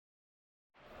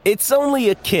It's only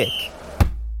a kick,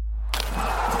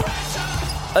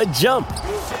 a jump,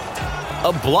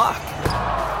 a block.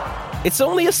 It's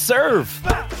only a serve.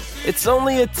 It's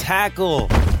only a tackle,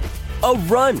 a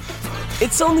run.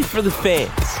 It's only for the fans.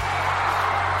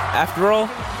 After all,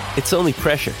 it's only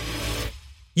pressure.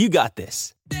 You got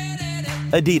this.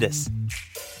 Adidas.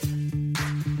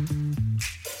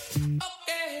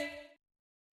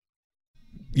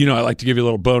 You know, I like to give you a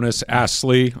little bonus, Ask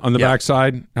Slee, on the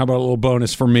backside. How about a little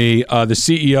bonus for me? The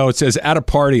CEO, it says, at a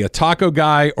party, a taco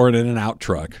guy or an In-N-Out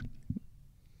truck?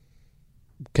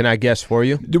 Can I guess for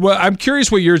you? Well, I'm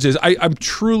curious what yours is. I'm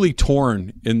truly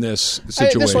torn in this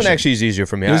situation. This one actually is easier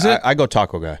for me. Is it? I go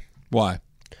taco guy. Why?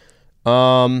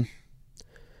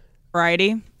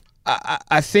 Variety.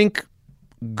 I think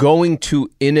going to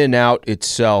In-N-Out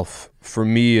itself for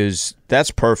me that's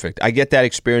perfect. I get that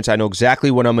experience. I know exactly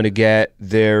what I'm going to get.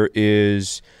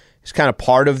 It's kind of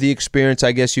part of the experience,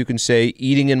 I guess you can say.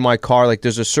 Eating in my car, like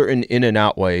there's a certain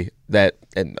In-N-Out way that,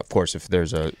 and of course if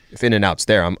In-N-Out's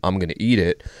there, I'm going to eat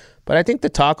it. But I think the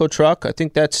taco truck, I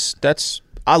think that's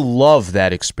I love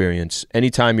that experience.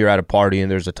 Anytime you're at a party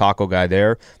and there's a taco guy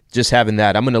there, just having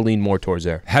that, I'm going to lean more towards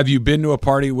there. Have you been to a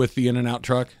party with the In-N-Out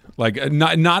truck? Like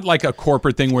not like a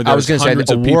corporate thing where there's hundreds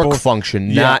of people. A work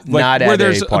function, not at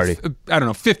a party. I don't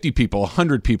know, 50 people,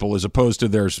 100 people, as opposed to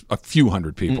there's a few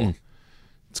hundred people. Mm-mm.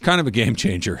 It's kind of a game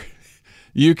changer.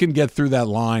 You can get through that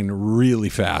line really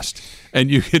fast, and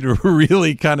you can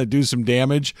really kind of do some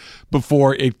damage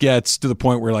before it gets to the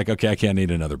point where you're like, okay, I can't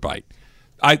eat another bite.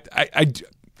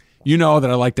 You know that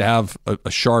I like to have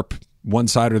a sharp one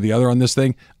side or the other on this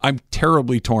thing. I'm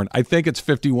terribly torn. I think it's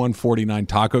 51-49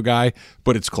 taco guy,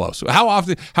 but it's close.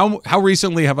 How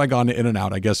recently have I gone to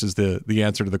In-N-Out, I guess is the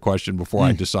answer to the question before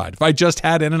I decide. If I just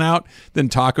had In-N-Out, then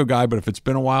taco guy, but if it's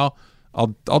been a while,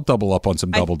 I'll double up on some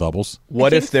doubles.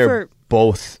 What if they're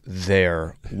both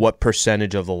there? What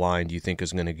percentage of the line do you think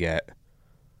is going to get?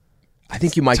 I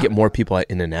think you might get more people at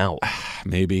In-N-Out.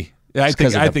 Maybe. I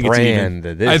think it's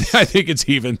even. I think it's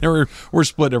even. We're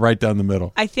splitting it right down the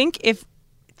middle. I think if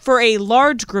for a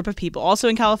large group of people, also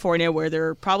in California, where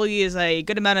there probably is a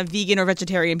good amount of vegan or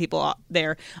vegetarian people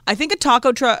there, I think a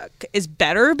taco truck is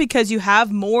better because you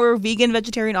have more vegan,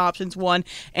 vegetarian options, one,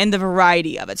 and the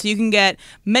variety of it. So you can get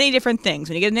many different things.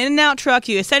 When you get an In-N-Out truck,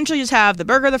 you essentially just have the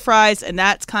burger, the fries, and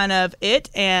that's kind of it.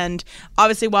 And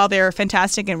obviously, while they're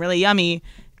fantastic and really yummy,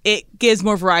 it gives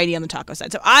more variety on the taco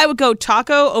side. So I would go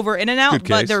taco over In-N-Out,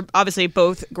 but they're obviously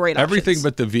both great options. Everything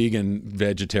but the vegan,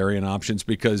 vegetarian options,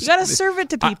 because you got to serve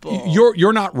it to people.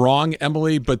 You're not wrong,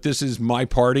 Emily, but this is my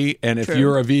party, and if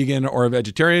you're a vegan or a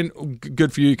vegetarian,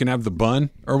 good for you. You can have the bun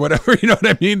or whatever. You know what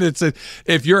I mean?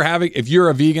 If you're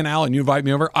a vegan, Al, and you invite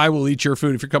me over, I will eat your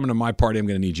food. If you're coming to my party, I'm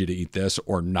going to need you to eat this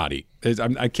or not eat.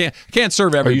 I can't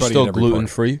serve everybody. Are you still gluten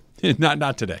free?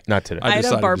 Not today. Not today. I had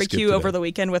a barbecue over the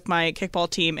weekend with my kickball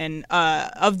team, and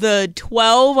of the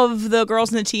 12 of the girls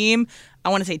in the team, I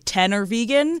want to say 10 are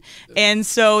vegan. And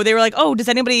so they were like, oh,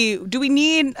 do we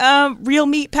need real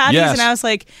meat patties? Yes. And I was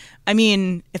like, I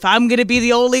mean, if I'm going to be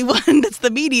the only one that's the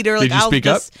meat eater, like, Did you speak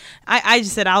up? I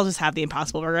just said, I'll just have the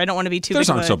Impossible Burger. I don't want to be too Those big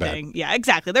of aren't a so bad. thing. Yeah,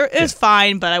 exactly. It's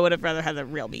fine, but I would have rather had the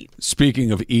real meat.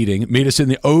 Speaking of eating, meet us in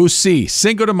the OC,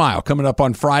 Cinco de Mayo, coming up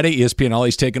on Friday. ESPN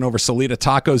LA's taking over Salida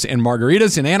Tacos and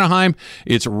Margaritas in Anaheim.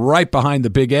 It's right behind the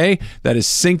Big A. That is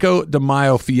Cinco de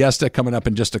Mayo Fiesta coming up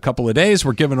in just a couple of days.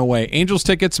 We're giving away Angels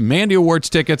tickets, Mandy Awards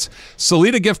tickets,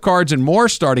 Salida gift cards, and more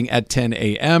starting at 10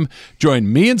 a.m.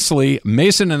 Join me and Slee,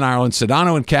 Mason and Ireland,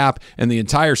 Sedano and Cap, and the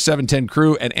entire 710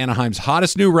 crew at Anaheim's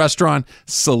hottest new restaurant,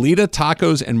 Salida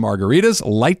Tacos and Margaritas.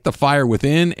 Light the fire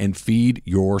within and feed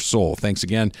your soul. Thanks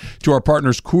again to our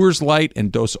partners Coors Light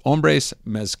and Dos Hombres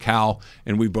Mezcal,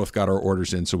 and we both got our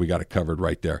orders in, so we got it covered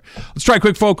right there. Let's try a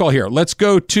quick phone call here. Let's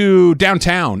go to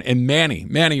downtown and Manny.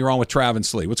 Manny, you're on with Trav and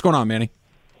Slee. What's going on, Manny?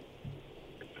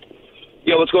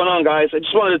 Yo, what's going on, guys? I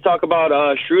just wanted to talk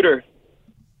about Schroeder.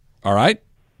 All right.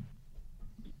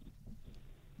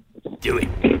 Do it.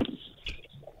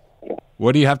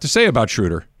 What do you have to say about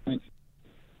Schroeder?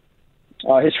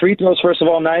 His free throws, first of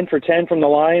all, 9 for 10 from the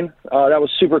line. That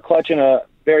was super clutch in a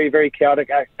very, very chaotic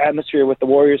atmosphere with the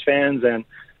Warriors fans. And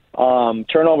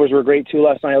turnovers were great, too,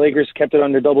 last night. Lakers kept it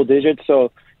under double digits.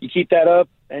 So you keep that up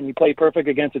and you play perfect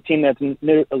against a team that's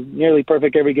nearly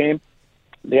perfect every game,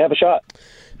 they have a shot.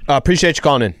 Appreciate you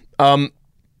calling in.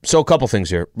 So a couple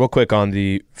things here. Real quick on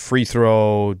the free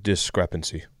throw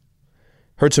discrepancy.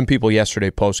 Heard some people yesterday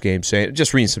post-game saying,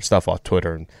 just reading some stuff off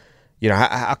Twitter, and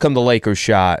how come the Lakers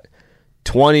shot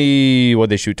 29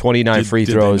 free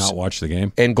throws? Did they not watch the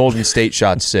game? And Golden State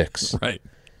shot 6. Right.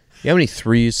 You know how many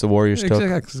threes the Warriors took?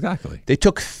 Exactly. They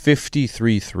took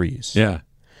 53 threes. Yeah.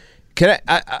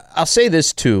 I'll say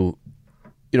this too.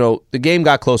 You know, the game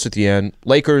got close at the end.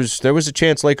 There was a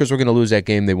chance Lakers were going to lose that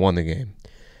game. They won the game.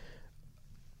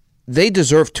 They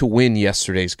deserved to win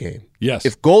yesterday's game. Yes.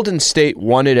 If Golden State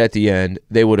won it at the end,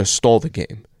 they would have stole the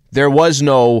game. There was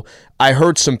no, I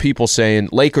heard some people saying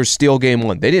Lakers steal game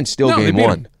one. They didn't steal game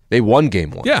one. They won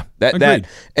game one. Yeah, agreed.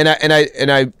 And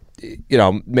I you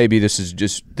know, maybe this is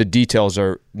just the details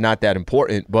are not that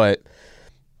important, but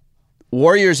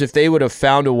Warriors, if they would have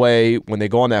found a way when they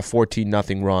go on that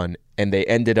 14-0 run and they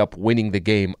ended up winning the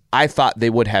game, I thought they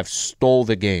would have stole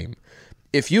the game.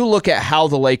 If you look at how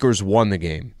the Lakers won the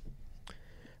game,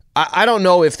 I don't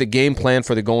know if the game plan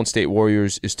for the Golden State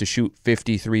Warriors is to shoot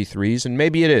 53 threes, and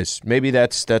maybe it is. Maybe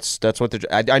that's what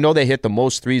I know they hit the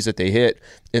most threes that they hit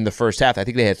in the first half. I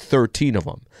think they had 13 of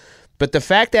them. But the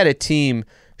fact that a team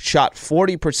shot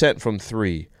 40% from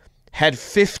three, had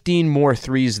 15 more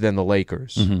threes than the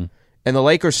Lakers, and the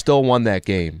Lakers still won that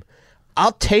game.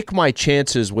 I'll take my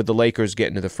chances with the Lakers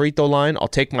getting to the free throw line. I'll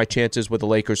take my chances with the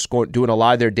Lakers doing a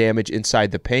lot of their damage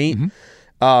inside the paint.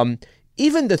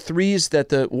 Even the threes that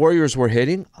the Warriors were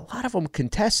hitting, a lot of them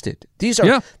contested.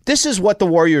 This is what the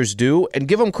Warriors do, and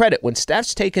give them credit. When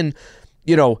Steph's taking,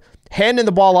 handing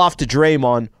the ball off to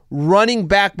Draymond, running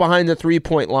back behind the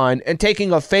three-point line, and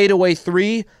taking a fadeaway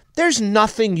three, there's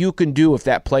nothing you can do if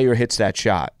that player hits that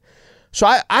shot. So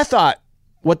I thought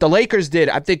what the Lakers did,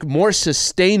 I think, more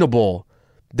sustainable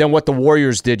than what the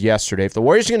Warriors did yesterday. If the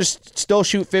Warriors are going to still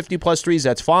shoot 50-plus threes,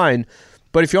 that's fine.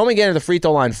 But if you only get to the free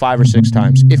throw line 5 or 6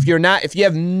 times, if you're not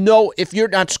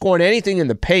scoring anything in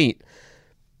the paint,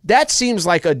 that seems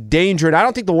like a danger. And I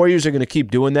don't think the Warriors are going to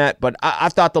keep doing that. But I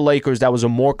thought the Lakers, that was a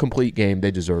more complete game. They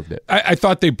deserved it. I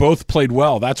thought they both played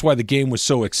well. That's why the game was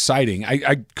so exciting.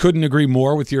 I couldn't agree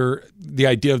more with the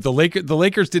idea of the Lakers. The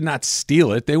Lakers did not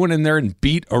steal it. They went in there and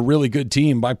beat a really good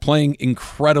team by playing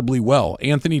incredibly well.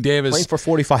 Anthony Davis playing for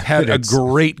 45 had minutes. A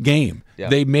great game. Yeah.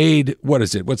 They made, what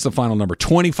is it? What's the final number?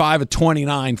 25 of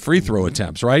 29 free throw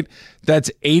attempts, right? That's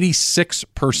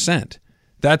 86%.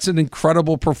 That's an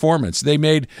incredible performance. They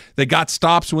got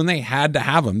stops when they had to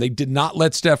have them. They did not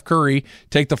let Steph Curry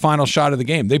take the final shot of the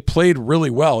game. They played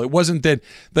really well. It wasn't that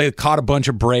they caught a bunch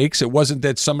of breaks. It wasn't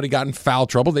that somebody got in foul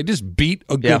trouble. They just beat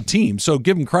a good team. So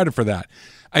give them credit for that.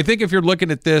 I think if you're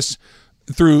looking at this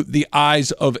through the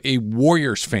eyes of a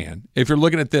Warriors fan, if you're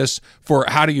looking at this for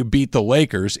how do you beat the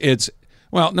Lakers, it's,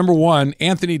 well, number one,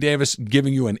 Anthony Davis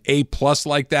giving you an A+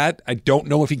 like that. I don't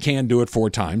know if he can do it 4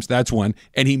 times. That's one.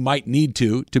 And he might need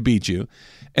to beat you.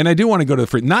 And I do want to go to the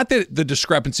free. Not that the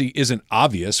discrepancy isn't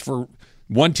obvious. For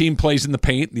one team plays in the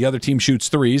paint, the other team shoots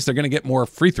threes. They're going to get more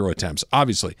free throw attempts,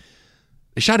 obviously.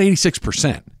 They shot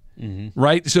 86%,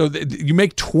 right? So you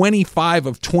make 25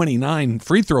 of 29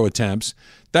 free throw attempts.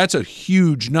 That's a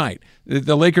huge night.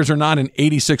 The Lakers are not an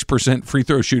 86% free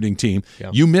throw shooting team. Yeah.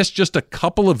 You miss just a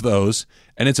couple of those,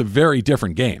 and it's a very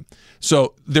different game.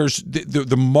 So there's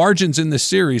the margins in this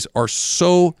series are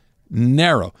so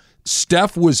narrow.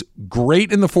 Steph was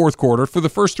great in the fourth quarter. For the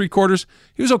first 3 quarters,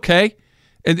 he was okay.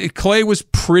 And Clay was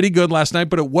pretty good last night,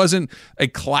 but it wasn't a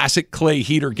classic Clay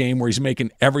heater game where he's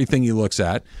making everything he looks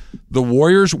at. The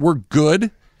Warriors were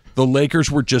good. The Lakers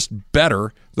were just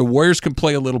better. The Warriors can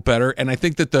play a little better, and I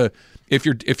think that if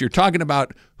you're talking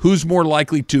about who's more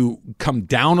likely to come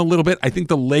down a little bit, I think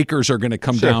the Lakers are going to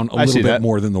come down a little bit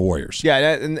more than the Warriors.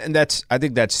 Yeah, and I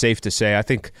think that's safe to say. I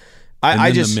think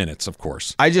the minutes, of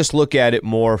course. I just look at it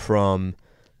more from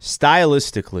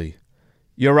stylistically.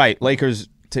 You're right, Lakers.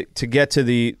 To get to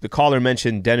the caller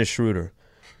mentioned Dennis Schroeder.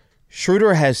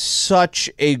 Schroeder has such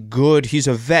a good. He's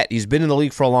a vet. He's been in the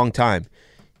league for a long time.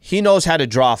 He knows how to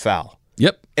draw a foul.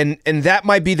 Yep. And that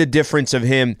might be the difference of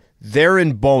him. They're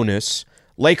in bonus.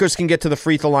 Lakers can get to the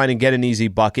free throw line and get an easy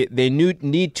bucket. They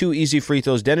need 2 easy free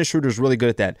throws. Dennis Schroeder's really good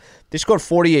at that. They scored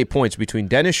 48 points between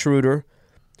Dennis Schroeder,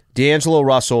 D'Angelo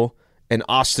Russell, and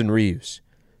Austin Reeves.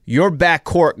 Your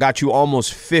backcourt got you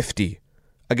almost 50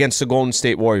 against the Golden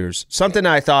State Warriors. Something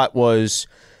I thought was,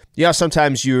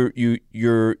 sometimes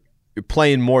you're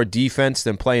playing more defense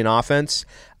than playing offense.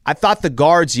 I thought the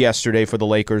guards yesterday for the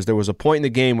Lakers, there was a point in the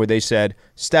game where they said,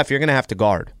 Steph, you're going to have to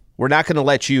guard. We're not going to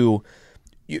let you're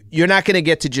not going to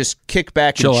get to just kick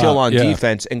back and chill on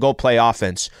defense and go play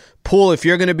offense. Poole, if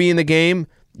you're going to be in the game,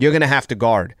 you're going to have to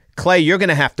guard. Clay, you're going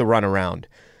to have to run around.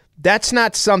 That's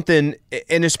not something,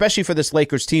 and especially for this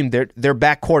Lakers team, their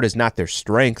backcourt is not their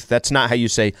strength. That's not how you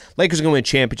say Lakers are going to win a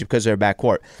championship because of their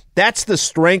backcourt. That's the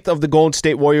strength of the Golden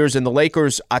State Warriors, and the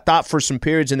Lakers, I thought for some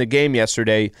periods in the game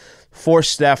yesterday,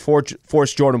 forced Steph,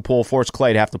 forced Jordan Poole, forced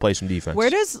Clay to have to play some defense. Where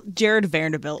does Jared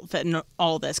Vanderbilt fit in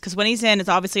all this? Because when he's in, it's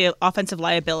obviously an offensive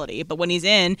liability, but when he's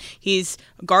in, he's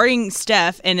guarding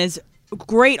Steph and is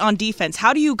great on defense.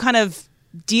 How do you kind of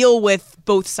deal with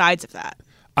both sides of that?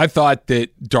 I thought that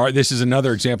this is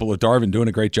another example of Darvin doing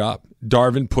a great job.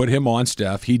 Darvin put him on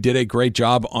Steph. He did a great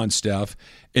job on Steph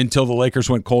until the Lakers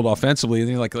went cold offensively. And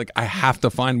they're like I have to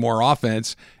find more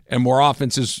offense, and more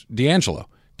offense is D'Angelo.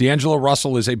 D'Angelo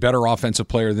Russell is a better offensive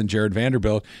player than Jared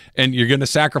Vanderbilt, and you're going to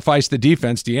sacrifice the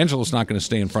defense. D'Angelo's not going to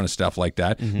stay in front of Steph like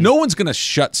that. Mm-hmm. No one's going to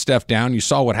shut Steph down. You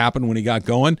saw what happened when he got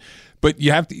going, but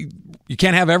you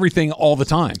can't have everything all the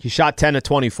time. He shot 10 of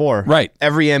 24. Right.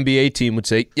 Every NBA team would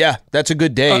say, yeah, that's a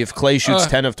good day if Klay shoots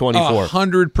 10 of 24.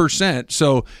 100%.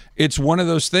 So it's one of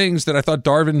those things that I thought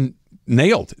Darvin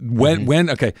nailed.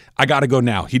 Okay, I got to go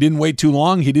now. He didn't wait too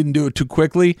long. He didn't do it too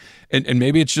quickly. And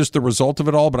maybe it's just the result of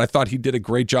it all, but I thought he did a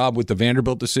great job with the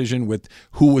Vanderbilt decision, with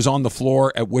who was on the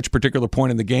floor at which particular point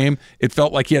in the game. It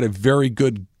felt like he had a very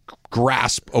good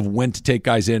grasp of when to take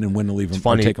guys in and when to leave them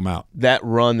or take them out. That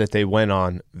run that they went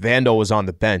on, Vando was on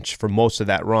the bench for most of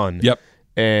that run. Yep.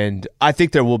 And I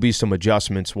think there will be some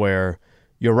adjustments where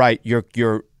you're right.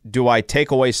 Do I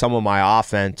take away some of my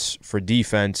offense for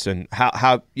defense, and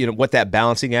how what that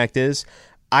balancing act is?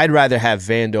 I'd rather have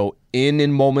Vando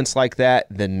in moments like that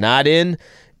than not in.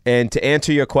 And to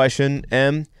answer your question,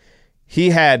 M,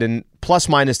 he had, and plus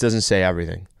minus doesn't say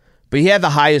everything, but he had the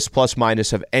highest plus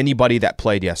minus of anybody that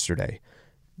played yesterday.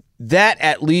 That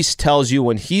at least tells you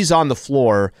when he's on the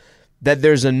floor that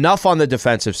there's enough on the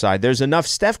defensive side. There's enough.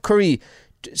 Steph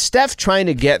trying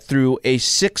to get through a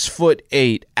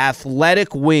 6'8"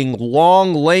 athletic wing,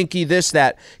 long, lanky,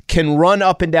 that can run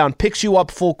up and down, picks you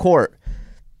up full court.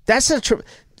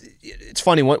 It's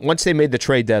funny, once they made the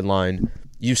trade deadline,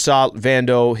 you saw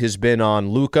Vando has been on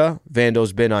Luka,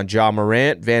 Vando's been on Ja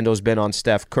Morant, Vando's been on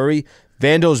Steph Curry,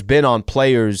 Vando's been on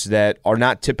players that are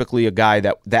not typically a guy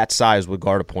that size would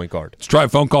guard a point guard. Let's try a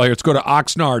phone call here. Let's go to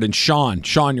Oxnard and Sean.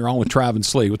 Sean, you're on with Trav and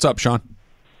Slee. What's up, Sean?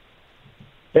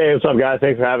 Hey, what's up, guys?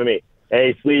 Thanks for having me.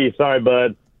 Hey, Slee, sorry,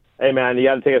 bud. Hey, man, you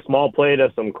got to take a small plate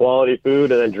of some quality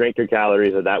food and then drink your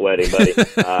calories at that wedding, buddy.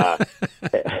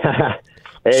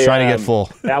 Hey, trying to get full.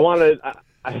 I was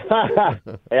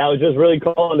just really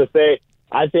calling to say,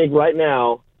 I think right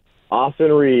now,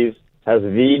 Austin Reeves has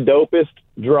the dopest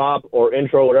drop or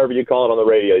intro, whatever you call it, on the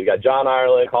radio. You got John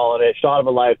Ireland calling it, shot of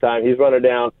a lifetime. He's running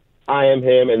down, I am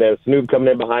him, and then Snoop coming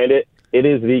in behind it. It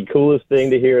is the coolest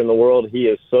thing to hear in the world. He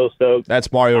is so stoked.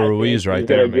 That's Mario Ruiz right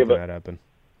there making that happen.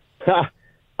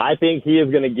 I think he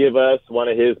is going to give us one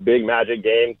of his big magic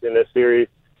games in this series.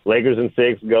 Lakers in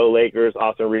 6, go Lakers.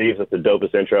 Austin Reeves, that's the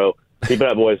dopest intro. Keep it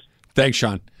up, boys. Thanks,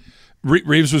 Sean.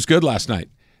 Reeves was good last night.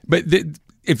 But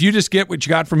if you just get what you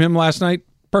got from him last night,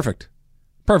 perfect.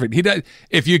 He does.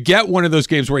 If you get one of those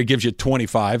games where he gives you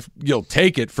 25, you'll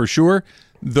take it for sure.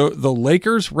 The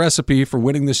Lakers' recipe for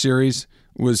winning the series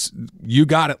was, you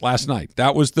got it last night.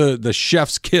 That was the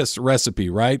chef's kiss recipe,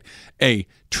 right? A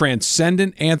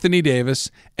transcendent Anthony Davis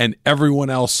and everyone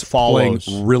else follows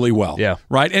playing really well. Yeah.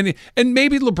 Right? And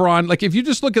maybe LeBron, like if you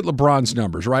just look at LeBron's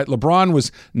numbers, right? LeBron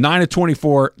was 9 of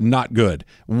 24, not good.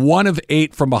 1 of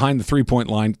 8 from behind the three-point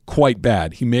line, quite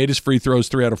bad. He made his free throws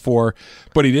 3 out of 4,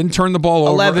 but he didn't turn the ball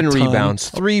over. 11 rebounds,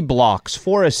 3 blocks,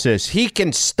 4 assists. He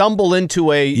can stumble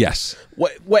into a... Yes.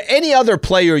 What any other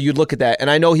player, you'd look at that, and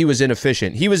I know he was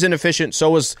inefficient. He was inefficient, so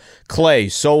was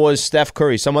Klay, so was Steph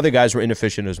Curry. Some other guys were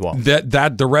inefficient as well.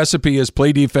 The recipe is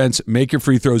play defense, make your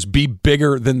free throws, be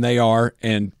bigger than they are,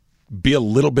 and be a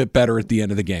little bit better at the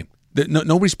end of the game.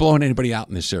 Nobody's blowing anybody out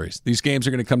in this series. These games are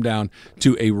going to come down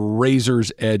to a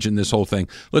razor's edge in this whole thing.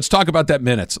 Let's talk about that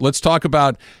minutes. Let's talk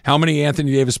about how many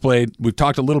Anthony Davis played. We've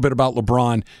talked a little bit about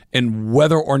LeBron and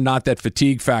whether or not that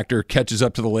fatigue factor catches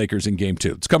up to the Lakers in Game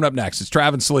 2. It's coming up next. It's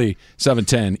Travis Lee,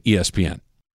 710 ESPN.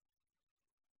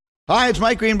 Hi, it's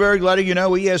Mike Greenberg letting you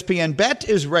know ESPN Bet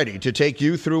is ready to take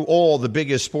you through all the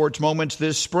biggest sports moments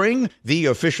this spring. The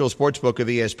official sportsbook of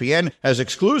ESPN has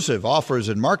exclusive offers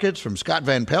and markets from Scott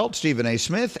Van Pelt, Stephen A.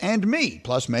 Smith, and me,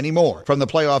 plus many more. From the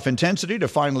playoff intensity to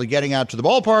finally getting out to the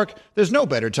ballpark, there's no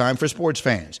better time for sports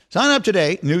fans. Sign up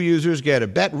today. New users get a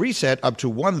bet reset up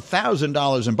to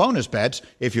 $1,000 in bonus bets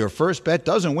if your first bet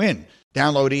doesn't win.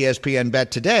 Download ESPN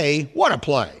Bet today. What a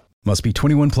play. Must be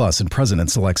 21 plus and present in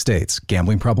select states.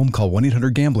 Gambling problem? Call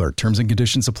 1-800-GAMBLER. Terms and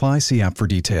conditions apply. See app for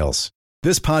details.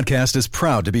 This podcast is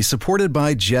proud to be supported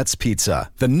by Jets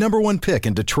Pizza, the #1 pick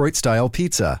in Detroit-style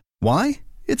pizza. Why?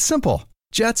 It's simple.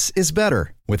 Jets is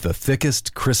better. With the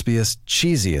thickest, crispiest,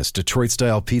 cheesiest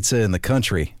Detroit-style pizza in the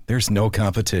country, there's no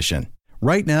competition.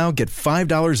 Right now, get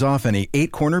 $5 off any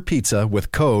 8-corner pizza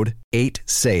with code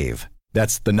 8SAVE.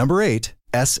 That's the number 8,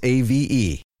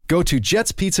 SAVE. Go to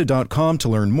jetspizza.com to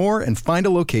learn more and find a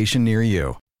location near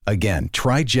you. Again,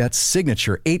 try Jet's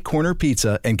signature 8-corner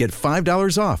pizza and get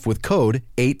 $5 off with code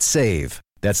 8SAVE.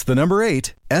 That's the number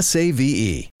 8,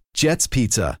 SAVE. Jet's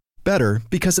Pizza. Better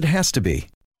because it has to be.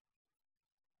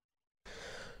 All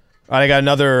right, I got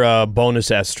another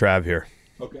bonus S Trav here.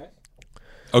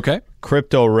 Okay.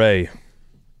 Crypto Ray.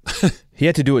 He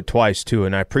had to do it twice, too,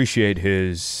 and I appreciate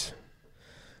his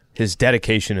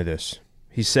dedication to this.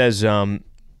 He says,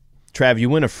 Trav, you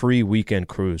win a free weekend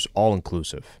cruise,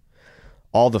 all-inclusive.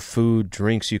 All the food,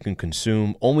 drinks you can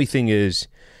consume. Only thing is,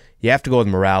 you have to go with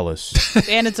Morales.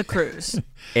 And it's a cruise.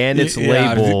 And it's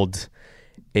labeled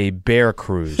a bear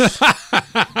cruise.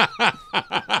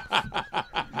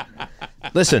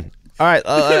 Listen, all right,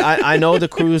 I know the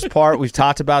cruise part. We've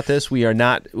talked about this. You and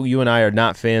I are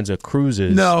not fans of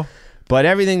cruises. No. But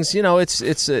everything's,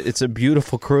 it's a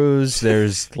beautiful cruise.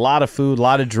 There's a lot of food, a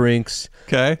lot of drinks.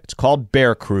 Okay. It's called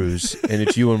Bear Cruise, and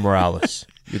it's you and Morales.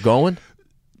 You going?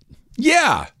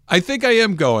 Yeah, I think I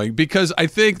am going because I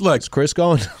think, look. Is Chris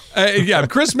going? Yeah,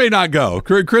 Chris may not go.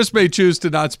 Chris may choose to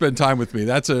not spend time with me.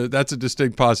 That's a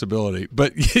distinct possibility.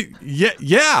 But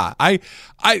yeah, I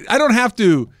don't have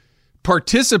to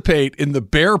participate in the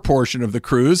bear portion of the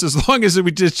cruise as long as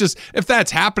we just if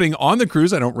that's happening on the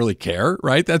cruise, I don't really care,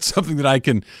 right? That's something that I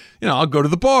can, I'll go to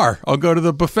the bar, I'll go to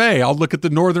the buffet, I'll look at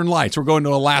the northern lights. We're going to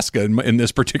Alaska in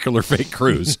this particular fake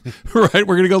cruise, right?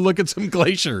 We're gonna go look at some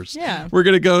glaciers. Yeah, we're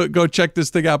gonna go check this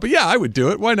thing out. But yeah, I would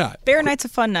do it. Why not? Bear night's a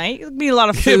fun night. It'll be a lot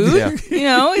of food. Yeah.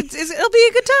 It'll be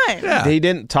a good time. Yeah. They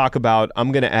didn't talk about.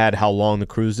 I'm gonna add how long the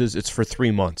cruise is. It's for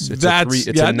 3 months. It's a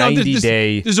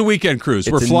 90-day. This is a weekend cruise.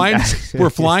 We're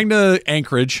flying to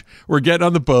Anchorage. We're getting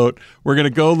on the boat. We're going to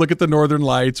go look at the northern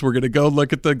lights. We're going to go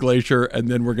look at the glacier, and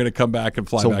then we're going to come back and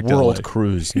fly back to LA. It's a world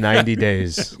cruise, 90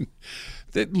 days.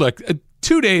 Look,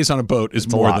 2 days on a boat is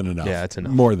more than enough. Yeah, it's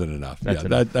enough. More than enough.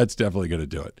 That's definitely going to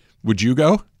do it. Would you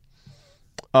go?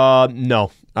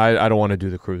 No, I don't want to do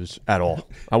the cruise at all.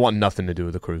 I want nothing to do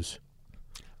with the cruise.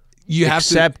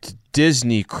 Except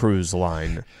Disney Cruise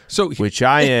Line, which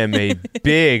I am a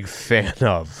big fan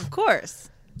of. Of course.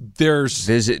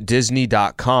 Visit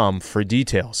Disney.com for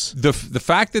details. The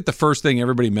fact that the first thing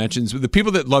everybody mentions, the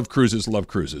people that love cruises,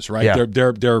 right? Yeah.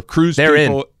 They're cruise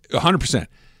people, 100%.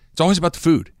 It's always about the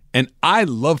food. And I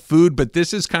love food, but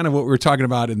this is kind of what we were talking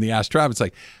about in the Ask Trav. It's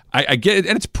like, I get it,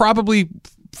 and it's probably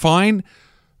fine,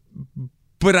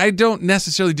 but I don't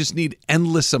necessarily just need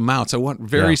endless amounts. I want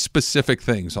very specific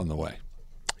things on the way.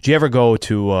 Do you ever go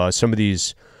to some of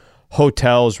these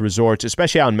hotels, resorts,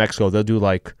 especially out in Mexico? They'll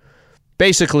do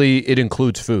basically it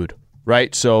includes food,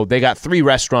 right? So they got 3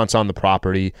 restaurants on the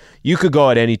property. You could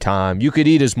go at any time. You could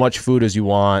eat as much food as you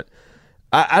want.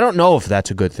 I don't know if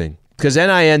that's a good thing. Because then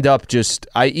I end up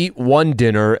I eat one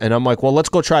dinner, and I'm like, well, let's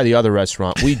go try the other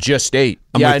restaurant. We just ate.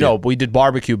 I know. We did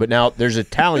barbecue, but now there's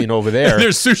Italian over there.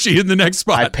 There's sushi in the next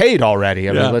spot. I paid already.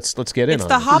 I mean, let's get in on it. It's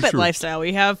the Hobbit lifestyle.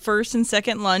 We have first and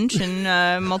second lunch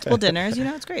and multiple dinners.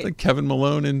 It's great. Like Kevin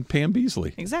Malone and Pam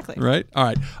Beasley. Exactly. Right?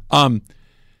 All right.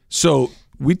 So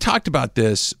we talked about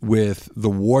this with the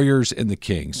Warriors and the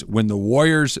Kings. When the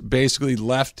Warriors basically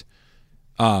left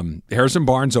Harrison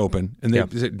Barnes open, and they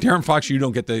said, Darren Fox, you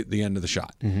don't get the end of the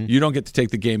shot. Mm-hmm. You don't get to take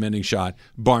the game-ending shot.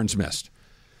 Barnes missed.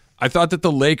 I thought that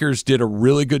the Lakers did a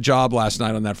really good job last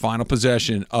night on that final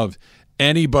possession of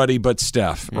anybody but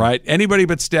Steph, right? Anybody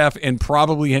but Steph and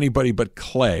probably anybody but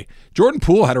Clay. Jordan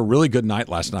Poole had a really good night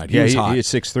last night. He was hot. He had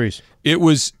 6 threes. It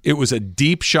was a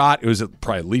deep shot. It was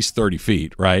probably at least 30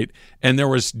 feet, right? And there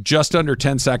was just under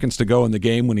 10 seconds to go in the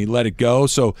game when he let it go.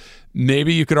 So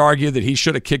maybe you could argue that he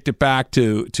should have kicked it back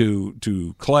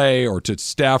to Clay or to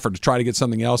Steph or to try to get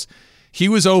something else. He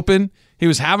was open. He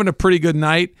was having a pretty good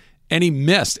night, and he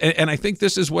missed. And I think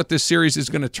this is what this series is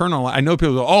going to turn on. I know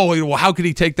people go, well, how could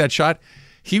he take that shot?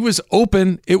 He was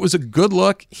open. It was a good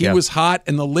look. He was hot,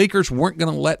 and the Lakers weren't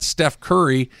going to let Steph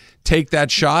Curry take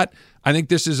that shot. I think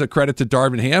this is a credit to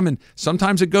Darvin Ham, and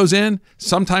sometimes it goes in,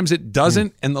 sometimes it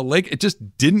doesn't, and it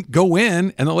just didn't go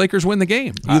in, and the Lakers win the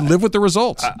game. You live with the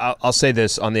results. I'll say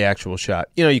this on the actual shot.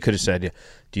 You could have said,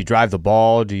 do you drive the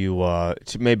ball? Do you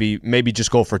maybe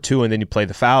just go for 2 and then you play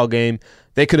the foul game?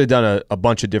 They could have done a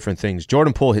bunch of different things.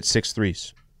 Jordan Poole hit 6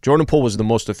 threes. Jordan Poole was the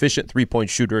most efficient three-point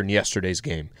shooter in yesterday's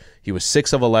game. He was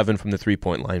 6 of 11 from the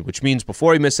three-point line, which means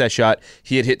before he missed that shot,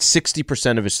 he had hit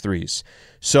 60% of his threes.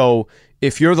 So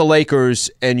if you're the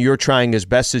Lakers and you're trying as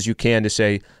best as you can to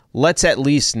say, let's at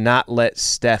least not let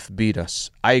Steph beat us,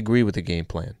 I agree with the game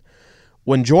plan.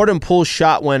 When Jordan Poole's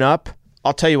shot went up,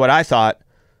 I'll tell you what I thought.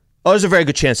 There's a very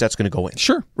good chance that's going to go in.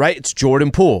 Sure. Right? It's Jordan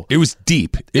Poole. It was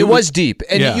deep. It was deep.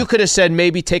 And you could have said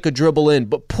maybe take a dribble in.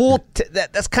 But Poole,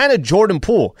 that's kind of Jordan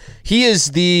Poole. He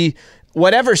is the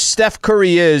whatever Steph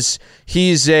Curry is,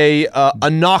 he's a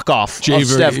knockoff of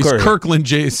Steph Curry. He's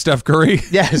Kirkland Steph Curry.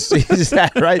 Yes, he's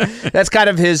that, right? That's kind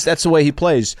of that's the way he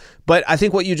plays. But I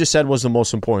think what you just said was the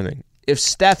most important thing. If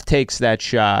Steph takes that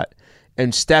shot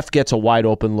and Steph gets a wide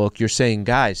open look, you're saying,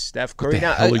 guys, Steph Curry. What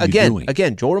the hell are you doing?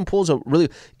 Again, Jordan Poole's a really.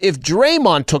 If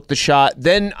Draymond took the shot,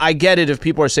 then I get it. If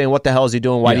people are saying, what the hell is he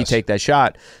doing? Why did he take that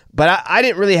shot? But I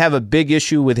didn't really have a big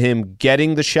issue with him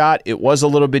getting the shot. It was a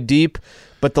little bit deep,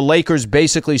 but the Lakers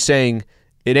basically saying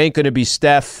it ain't going to be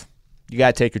Steph. You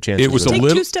got to take your chances. It was Take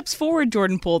 2 steps forward,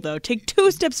 Jordan Poole, though. Take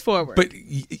 2 steps forward. But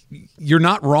you're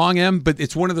not wrong, Em, but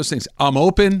it's one of those things. I'm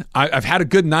open. I've had a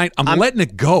good night. I'm letting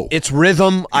it go. It's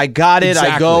rhythm. I got it.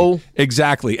 Exactly. I go.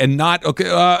 Exactly. And not, okay,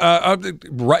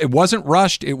 it wasn't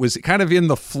rushed. It was kind of in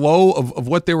the flow of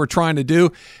what they were trying to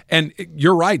do. And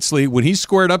you're right, Slee. When he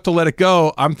squared up to let it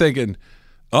go, I'm thinking,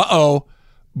 uh-oh.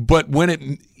 But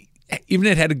when even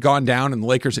if it had gone down and the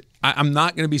Lakers, I'm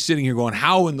not going to be sitting here going,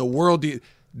 how in the world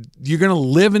you're going to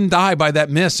live and die by that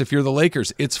miss if you're the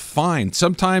Lakers. It's fine.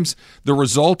 Sometimes the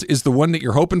result is the one that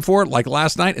you're hoping for, like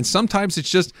last night, and sometimes it's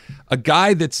just a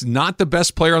guy that's not the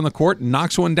best player on the court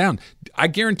knocks one down. I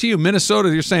guarantee you, Minnesota,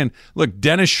 you're saying, look,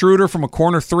 Dennis Schroeder from a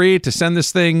corner 3 to send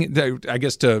this thing, I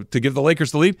guess, to give the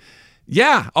Lakers the lead.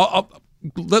 Yeah,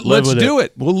 let's do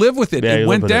it. We'll live with it. Yeah, it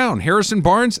went down. Harrison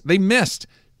Barnes, they missed.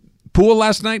 Poole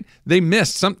last night, they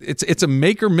missed. It's a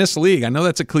make or miss league. I know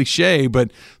that's a cliche,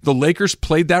 but the Lakers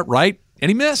played that right, and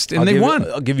he missed, and they won.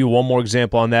 I'll give you one more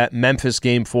example on that. Memphis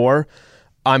Game 4.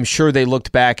 I'm sure they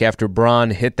looked back after Bron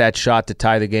hit that shot to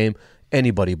tie the game.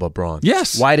 Anybody but Bron.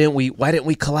 Yes. Why didn't we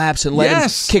collapse and let him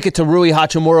kick it to Rui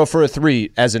Hachimura for a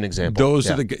 3, as an example?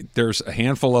 Those are there's a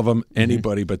handful of them.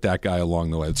 Anybody but that guy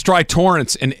along the way. Let's try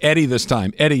Torrance and Eddie this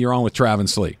time. Eddie, you're on with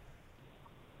Travis Lee.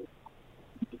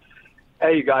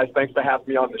 Hey, you guys. Thanks for having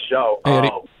me on the show. Hey,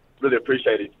 really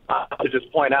appreciate it. To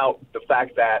just point out the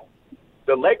fact that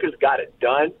the Lakers got it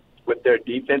done with their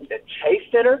defense at Chase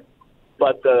Center,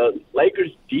 but the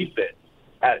Lakers' defense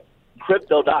at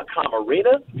Crypto.com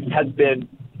Arena has been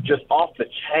just off the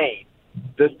chain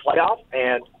this playoff.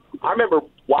 And I remember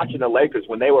watching the Lakers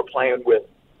when they were playing with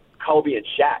Kobe and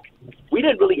Shaq. We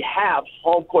didn't really have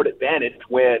home court advantage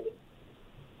when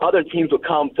other teams would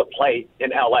come to play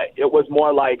in L.A. It was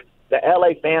more like the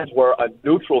L.A. fans were a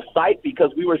neutral site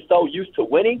because we were so used to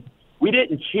winning. We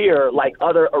didn't cheer like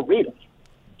other arenas.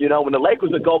 You know, when the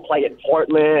Lakers would go play in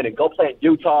Portland and go play in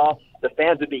Utah, the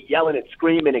fans would be yelling and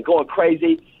screaming and going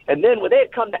crazy. And then when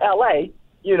they'd come to L.A.,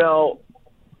 you know,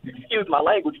 excuse my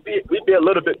language, we'd be a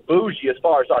little bit bougie as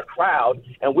far as our crowd,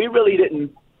 and we really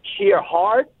didn't cheer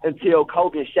hard until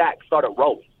Kobe and Shaq started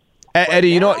rolling. Eddie,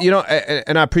 you know,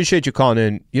 and I appreciate you calling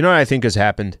in. You know what I think has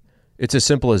happened? It's as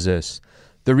simple as this.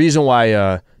 The reason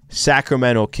why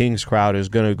Sacramento Kings crowd is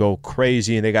going to go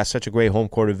crazy and they got such a great home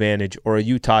court advantage, or a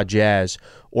Utah Jazz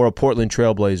or a Portland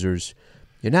Trailblazers,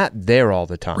 you're not there all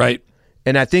the time. Right.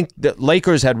 And I think the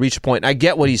Lakers had reached a point, and I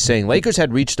get what he's saying. Lakers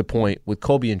had reached a point with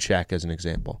Kobe and Shaq as an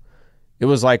example. It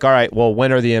was like, all right, well,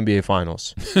 when are the NBA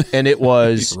Finals? And it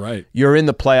was, right. You're in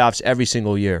the playoffs every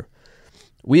single year.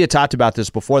 We had talked about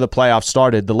this before the playoffs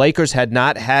started. The Lakers had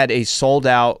not had a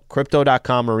sold-out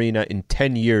Crypto.com arena in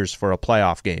 10 years for a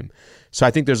playoff game. So I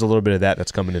think there's a little bit of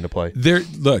that's coming into play.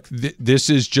 This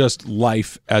is just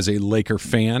life as a Laker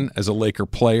fan, as a Laker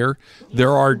player.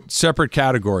 There are separate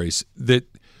categories that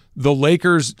the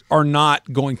Lakers are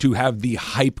not going to have the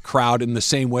hype crowd in the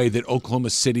same way that Oklahoma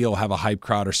City will have a hype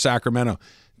crowd, or Sacramento.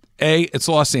 A, it's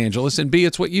Los Angeles, and B,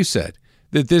 it's what you said,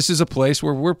 that this is a place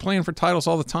where we're playing for titles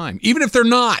all the time, even if they're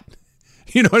not.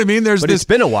 You know what I mean? It's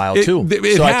been a while, too.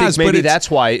 I think maybe that's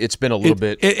why it's been a little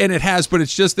bit. And it has, but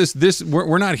it's just this.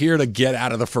 We're not here to get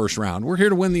out of the first round. We're here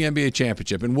to win the NBA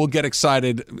championship, and we'll get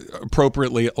excited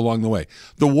appropriately along the way.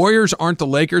 The Warriors aren't the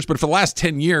Lakers, but for the last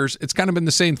 10 years, it's kind of been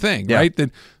the same thing, right?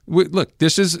 That look,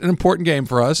 this is an important game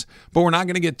for us, but we're not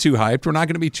going to get too hyped. We're not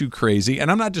going to be too crazy. And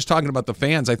I'm not just talking about the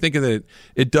fans. I think that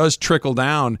it does trickle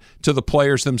down to the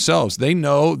players themselves. They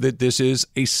know that this is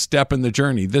a step in the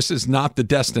journey. This is not the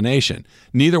destination.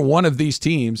 Neither one of these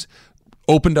teams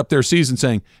opened up their season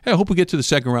saying, hey, I hope we get to the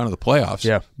second round of the playoffs.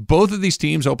 Yeah. Both of these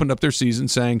teams opened up their season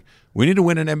saying, we need to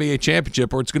win an NBA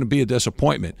championship or it's going to be a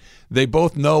disappointment. They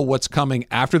both know what's coming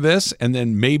after this, and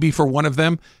then maybe for one of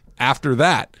them after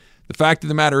that. The fact of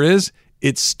the matter is,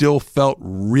 it still felt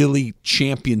really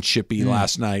championship-y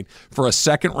last night. For a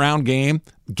second-round game,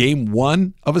 game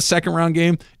one of a second-round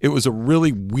game, it was a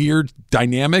really weird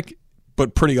dynamic,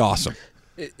 but pretty awesome.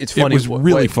 It's funny. It was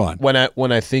really fun.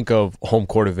 When I think of home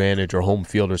court advantage or home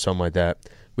field or something like that,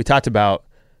 we talked about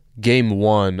game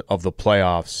one of the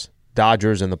playoffs,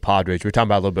 Dodgers and the Padres. We were talking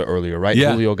about a little bit earlier, right?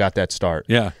 Yeah. Julio got that start.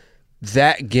 Yeah.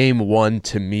 that game one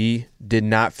to me did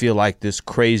not feel like this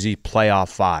crazy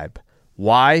playoff vibe.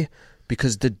 Why?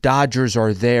 Because the Dodgers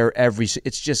are there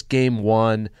it's just game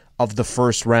one of the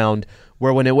first round,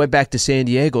 where when it went back to San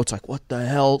Diego, it's like, what the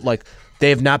hell? Like, they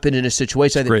have not been in a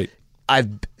situation. Great.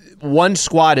 One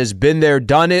squad has been there,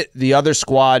 done it. The other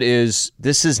squad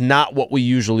this is not what we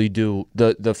usually do.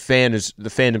 The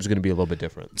fandom's going to be a little bit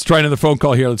different. Let's try another phone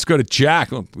call here. Let's go to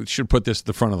Jack. Oh, we should put this at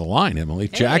the front of the line, Emily.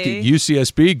 Hey. Jack at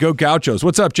UCSB. Go Gauchos.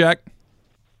 What's up, Jack?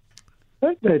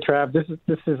 Hey, Trav. This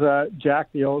is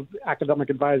Jack, the old academic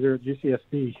advisor at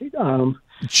UCSB.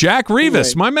 Jack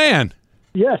Rivas, my man.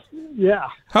 Yes. Yeah.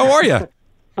 How are you?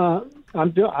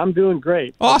 I'm doing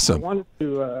great. Awesome. I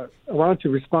wanted to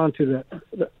respond to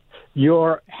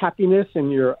your happiness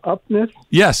and your upness.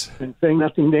 Yes. And saying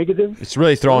nothing negative. It's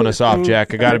really throwing us off,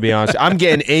 Jack. I got to be honest. I'm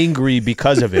getting angry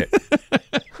because of it.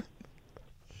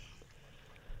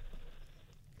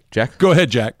 Jack? Go ahead,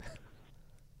 Jack.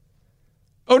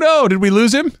 Oh, no. Did we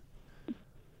lose him?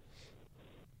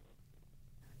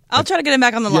 I'll try to get him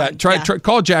back on the line. Try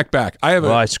call Jack back.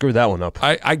 I screwed that one up.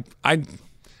 I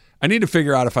need to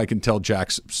figure out if I can tell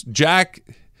Jack.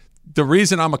 The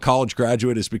reason I'm a college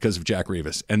graduate is because of Jack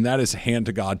Rivas, and that is hand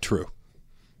to God true.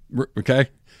 Okay,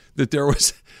 that there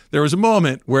was a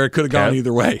moment where it could have gone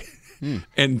either way,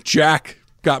 and Jack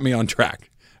got me on track.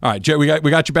 All right, Jay, we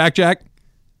got you back, Jack.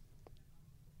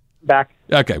 Back.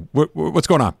 Okay, what's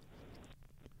going on?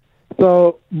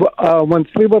 So when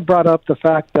Sliwa brought up the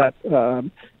fact that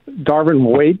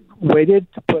Darvin waited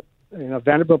to put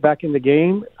Vanderbilt back in the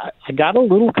game, I got a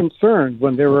little concerned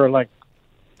when there were like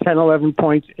 10, 11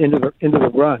 points into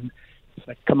the run. It's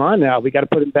like, come on now, we got to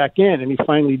put him back in, and he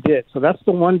finally did. So that's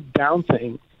the one down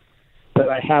thing that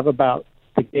I have about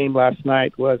the game last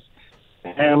night was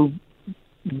Ham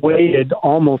waited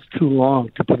almost too long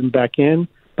to put him back in,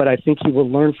 but I think he will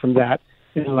learn from that.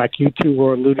 And like you two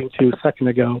were alluding to a second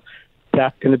ago,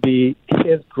 that's going to be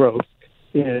his growth,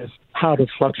 is how to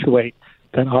fluctuate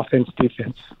that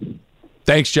offense-defense.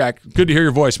 Thanks, Jack. Good to hear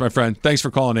your voice, my friend. Thanks for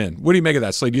calling in. What do you make of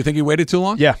that, Slade? Do you think he waited too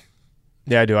long? Yeah,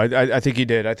 I do. I think he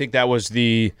did. I think that was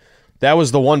the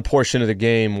one portion of the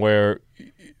game where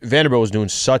Vanderbilt was doing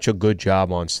such a good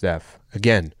job on Steph.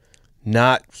 Again,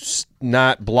 not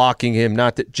blocking him,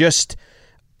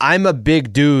 I'm a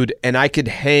big dude, and I could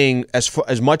hang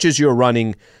as much as you're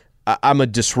running. I'm a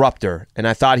disruptor, and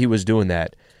I thought he was doing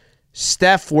that.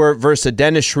 Steph versus a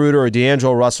Dennis Schroeder or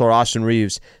D'Angelo Russell or Austin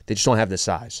Reeves, they just don't have the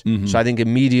size. Mm-hmm. So I think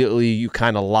immediately you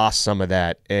kind of lost some of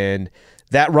that. And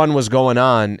that run was going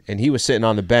on, and he was sitting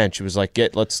on the bench. It was like,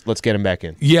 let's get him back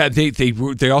in. Yeah,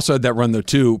 they also had that run, though,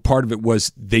 too. Part of it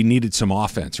was they needed some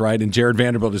offense, right? And Jared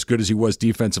Vanderbilt, as good as he was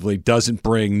defensively, doesn't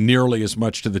bring nearly as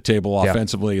much to the table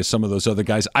offensively as some of those other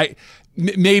guys.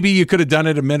 Maybe you could have done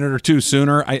it a minute or two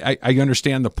sooner. I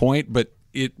understand the point, but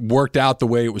it worked out the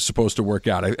way it was supposed to work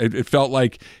out. It felt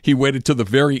like he waited till the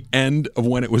very end of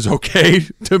when it was okay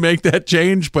to make that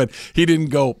change, but he didn't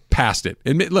go past it.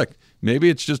 And look, maybe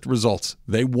it's just results.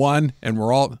 They won, and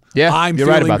we're all I'm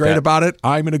feeling great about it.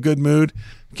 I'm in a good mood.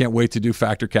 Can't wait to do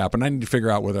Factor Cap, and I need to figure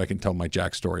out whether I can tell my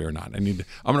Jack story or not. I'm going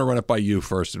to run it by you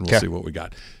first, and we'll see what we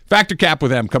got. Factor Cap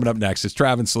with them coming up next. It's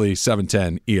Travis Lee,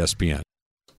 710 ESPN.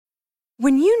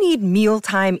 When you need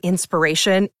mealtime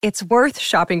inspiration, it's worth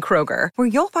shopping Kroger, where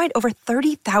you'll find over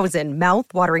 30,000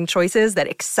 mouth-watering choices that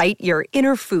excite your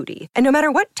inner foodie. And no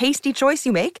matter what tasty choice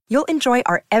you make, you'll enjoy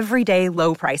our everyday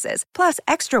low prices, plus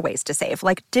extra ways to save,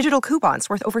 like digital coupons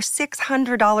worth over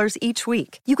 $600 each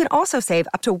week. You can also save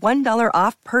up to $1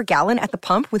 off per gallon at the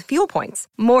pump with fuel points.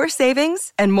 More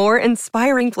savings and more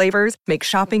inspiring flavors make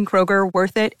shopping Kroger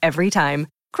worth it every time.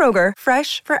 Kroger,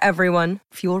 fresh for everyone.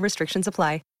 Fuel restrictions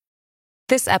apply.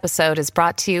 This episode is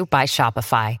brought to you by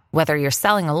Shopify. Whether you're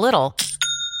selling a little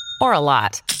or a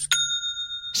lot,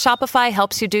 Shopify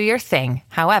helps you do your thing,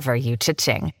 however you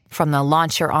cha-ching. From the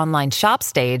launch your online shop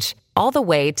stage, all the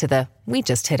way to the we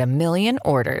just hit 1 million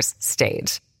orders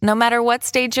stage. No matter what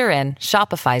stage you're in,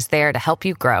 Shopify's there to help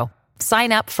you grow.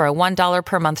 Sign up for a $1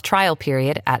 per month trial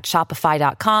period at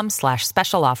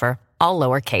shopify.com/special offer, all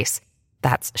lowercase.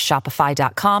 That's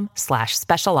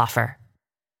shopify.com/special offer.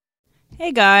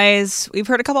 Hey guys, we've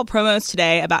heard a couple promos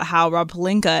today about how Rob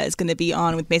Pelinka is going to be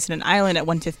on with Mason and Island at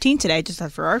 1:15 today, just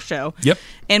after our show. Yep.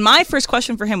 And my first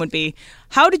question for him would be,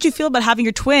 how did you feel about having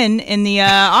your twin in the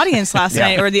audience last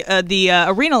night, or the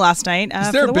arena last night?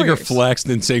 Is there a bigger flex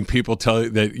than saying people tell you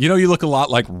that, you look a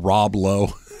lot like Rob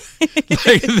Lowe?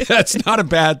 That's not a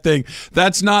bad thing.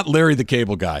 That's not Larry the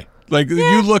Cable Guy.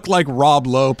 You look like Rob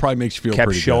Lowe. Probably makes you feel pretty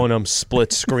good. Kept showing him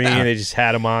split screen. They just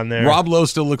had him on there. Rob Lowe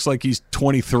still looks like he's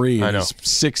 23 and I know. he's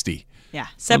 60. Yeah,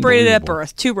 separated at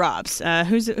birth. 2 Robs.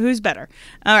 Who's better?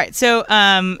 All right, so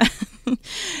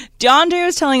DeAndre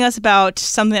was telling us about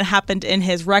something that happened in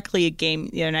his rec league game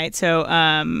the other night.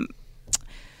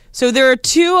 So there are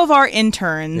 2 of our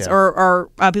interns or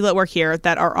people that work here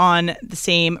that are on the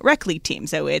same rec league team.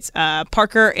 So it's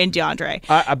Parker and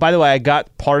DeAndre. By the way, I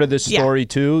got part of this story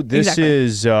too. This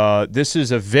is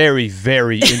a very,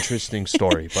 very interesting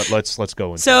story. But let's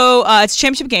go into So it's a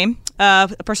championship game. A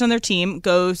person on their team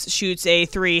shoots a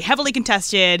 3, heavily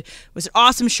contested. Was an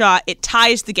awesome shot. It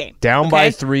ties the game. Down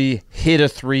by 3, hit a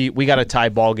 3. We got a tie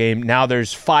ball game. Now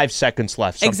there's 5 seconds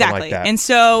left. Something like that. And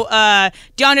so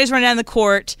DeAndre's running down the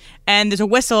court. And there's a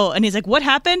whistle, and he's like, what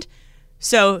happened?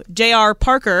 So J.R.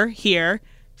 Parker here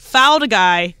fouled a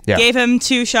guy, gave him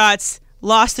 2 shots,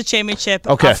 lost the championship.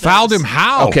 Okay, fouled him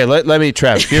how? Okay, let me,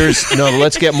 Trev.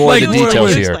 Let's get more of the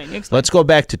details here. Explain. Let's go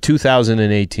back to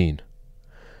 2018.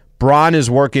 Bron is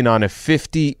working on a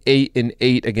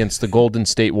 58-8 against the Golden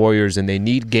State Warriors, and they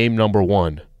need game number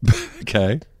 1.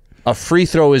 Okay. A free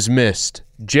throw is missed.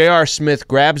 J.R. Smith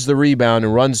grabs the rebound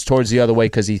and runs towards the other way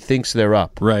because he thinks they're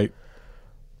up. Right.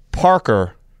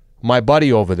 Parker, my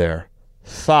buddy over there,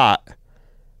 thought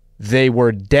they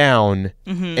were down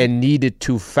and needed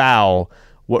to foul.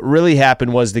 What really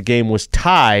happened was the game was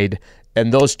tied,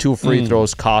 and those 2 free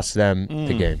throws cost them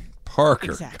the game.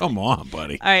 Parker, come on,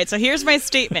 buddy. All right, so here's my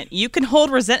statement. You can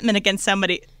hold resentment against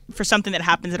somebody for something that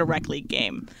happens at a rec league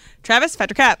game. Travis,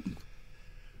 Fat or Cap?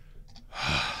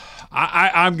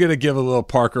 I'm going to give a little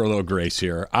Parker a little grace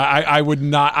here. I would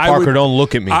not. Parker, don't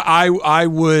look at me. I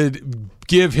would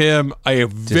give him a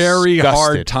very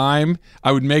hard time.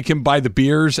 I would make him buy the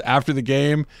beers after the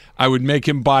game. I would make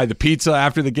him buy the pizza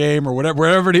after the game or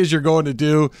whatever it is you're going to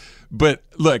do. But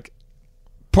look,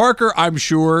 Parker, I'm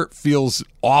sure, feels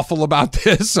awful about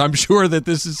this. I'm sure that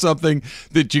this is something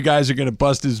that you guys are going to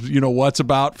bust his what's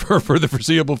about for the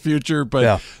foreseeable future.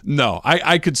 But no,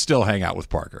 I could still hang out with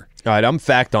Parker. All right, I'm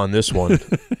fact on this one.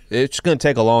 It's going to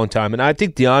take a long time. And I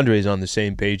think DeAndre is on the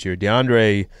same page here.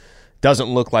 DeAndre doesn't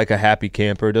look like a happy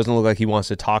camper. Doesn't look like he wants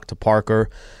to talk to Parker.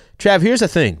 Trav, here's the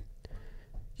thing.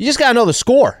 You just got to know the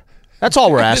score. That's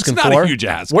all we're asking it's not for. A huge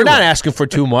ask. We're not asking for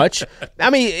too much. I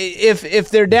mean, if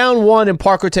they're down 1 and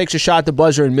Parker takes a shot at the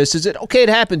buzzer and misses it, okay, it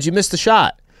happens. You missed the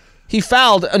shot. He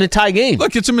fouled in a tie game.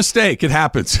 Look, it's a mistake. It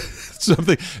happens.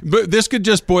 But this could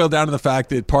just boil down to the fact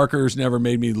that Parker's never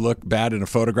made me look bad in a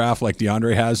photograph like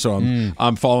DeAndre has, so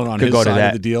I'm falling on his side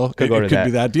of the deal. It could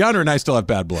be that. DeAndre and I still have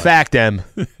bad blood. Fact, M.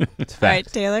 It's fact. All right,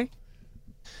 Taylor?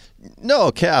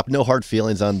 No, Cap, no hard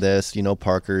feelings on this.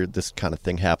 Parker, this kind of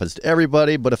thing happens to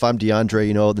everybody. But if I'm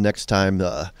DeAndre, the next time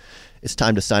it's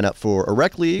time to sign up for a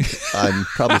rec league, I'm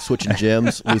probably switching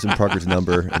gyms, losing Parker's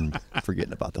number, and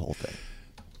forgetting about the whole thing.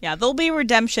 Yeah, there'll be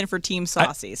redemption for Team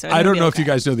Saucy. I don't know if you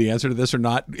guys know the answer to this or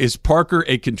not. Is Parker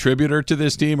a contributor to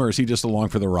this team, or is he just along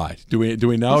for the ride? Do we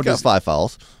know? He's got 5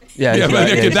 fouls.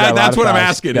 That's what I'm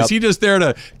asking. Yep. Is he just there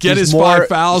to get his 5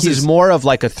 fouls? He's more of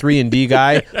like a 3-and-D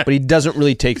guy, but he doesn't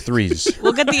really take threes.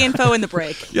 We'll get the info in the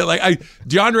break. Yeah,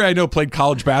 DeAndre, I know, played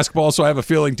college basketball, so I have a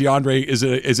feeling DeAndre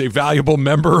is a valuable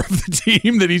member of the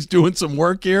team, that he's doing some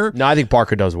work here. No, I think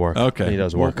Parker does work. Okay. He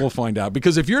does work. We'll find out.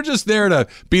 Because if you're just there to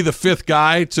be the 5th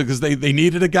guy, because they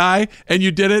needed a guy, and you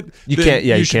did it,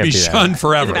 you should be shunned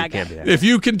forever. If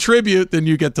you contribute, then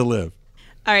you get to live.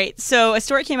 All right, so a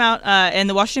story came out in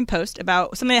the Washington Post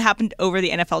about something that happened over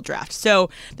the NFL draft. So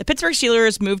the Pittsburgh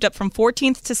Steelers moved up from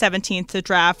 14th to 17th to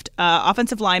draft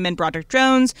offensive lineman Broderick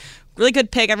Jones. Really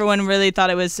good pick. Everyone really thought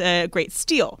it was a great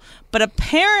steal. But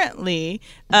apparently,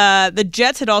 the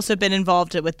Jets had also been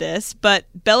involved with this. But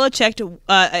Belichick,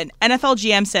 an NFL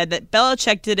GM, said that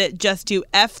Belichick did it just to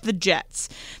F the Jets.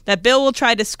 That Bill will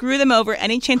try to screw them over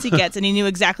any chance he gets, and he knew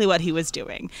exactly what he was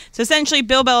doing. So essentially,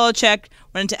 Bill Belichick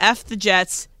went to F the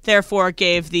Jets, therefore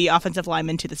gave the offensive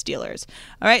lineman to the Steelers.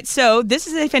 All right, so this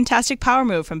is a fantastic power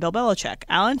move from Bill Belichick.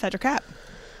 Alan, Fetcher Cap.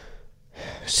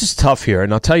 This is tough here,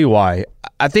 and I'll tell you why.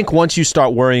 I think once you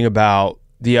start worrying about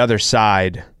the other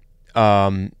side,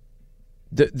 the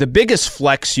biggest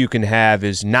flex you can have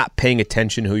is not paying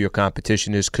attention who your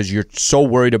competition is because you're so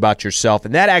worried about yourself.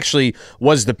 And that actually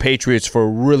was the Patriots for a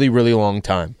really, really long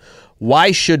time.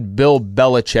 Why should Bill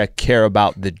Belichick care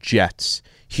about the Jets?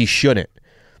 He shouldn't.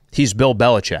 He's Bill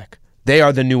Belichick. They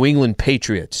are the New England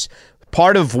Patriots.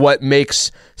 Part of what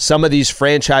makes some of these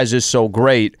franchises so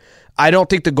great, I don't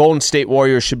think the Golden State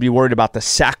Warriors should be worried about the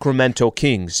Sacramento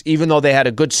Kings. Even though they had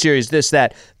a good series,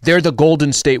 that, they're the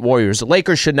Golden State Warriors. The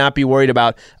Lakers should not be worried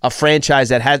about a franchise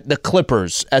that has the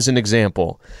Clippers, as an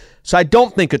example. So I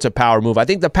don't think it's a power move. I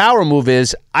think the power move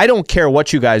is, I don't care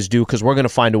what you guys do because we're going to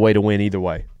find a way to win either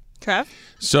way. Trev?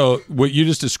 So what you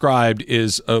just described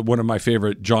is one of my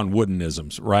favorite John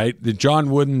Woodenisms, right? The John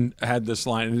Wooden had this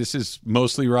line, and this is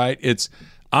mostly right. It's,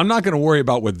 I'm not going to worry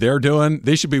about what they're doing.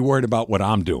 They should be worried about what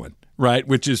I'm doing, right?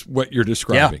 Which is what you're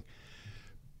describing. Yeah.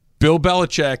 Bill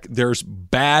Belichick, there's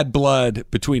bad blood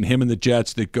between him and the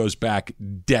Jets that goes back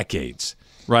decades,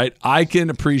 right? I can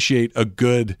appreciate a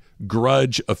good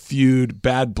grudge, a feud,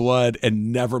 bad blood,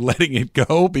 and never letting it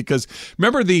go because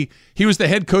remember he was the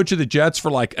head coach of the Jets for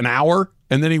like an hour,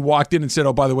 and then he walked in and said,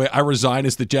 oh, by the way, I resign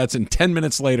as the Jets, and 10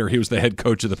 minutes later he was the head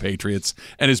coach of the Patriots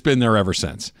and has been there ever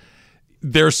since.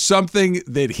 There's something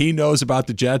that he knows about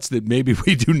the Jets that maybe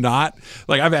we do not.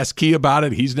 Like, I've asked Key about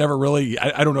it. He's never really,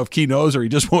 I don't know if Key knows or he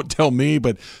just won't tell me,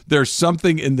 but there's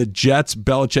something in the Jets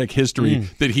Belichick history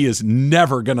that he is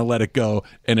never going to let it go,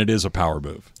 and it is a power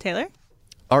move. Taylor?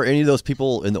 Are any of those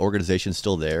people in the organization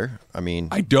still there? I mean,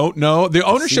 I don't know. The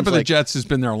ownership of the Jets has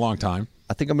been there a long time.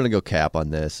 I think I'm going to go Cap on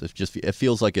this. It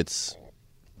feels like it's,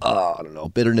 I don't know.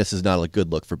 Bitterness is not a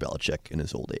good look for Belichick in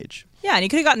his old age. Yeah, and he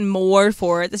could have gotten more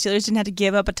for it. The Steelers didn't have to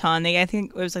give up a ton. I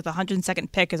think it was like the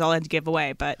 102nd pick is all they had to give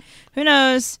away. But who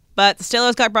knows? But the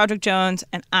Steelers got Broderick Jones,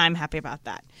 and I'm happy about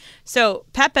that. So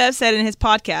Pat Bev said in his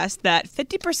podcast that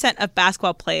 50% of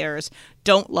basketball players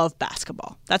don't love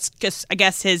basketball. That's just, I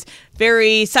guess, his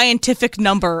very scientific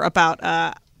number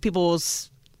about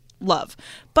people's love.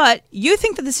 But you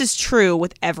think that this is true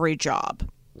with every job.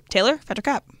 Taylor, Fetcher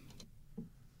Cap.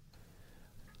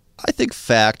 I think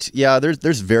fact. Yeah,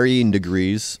 there's varying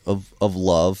degrees of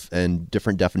love and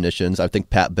different definitions. I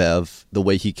think Pat Bev, the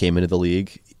way he came into the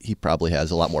league, he probably has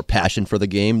a lot more passion for the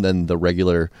game than the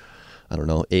regular, I don't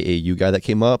know, AAU guy that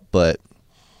came up. But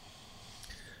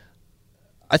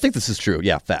I think this is true.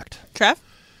 Yeah, fact. Trev?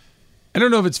 I don't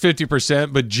know if it's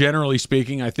 50%, but generally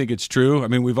speaking, I think it's true. I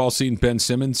mean, we've all seen Ben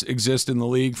Simmons exist in the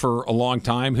league for a long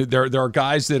time. There are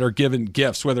guys that are given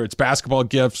gifts, whether it's basketball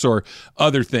gifts or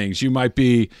other things. You might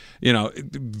be,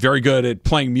 very good at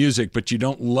playing music, but you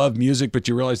don't love music, but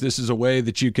you realize this is a way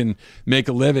that you can make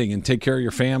a living and take care of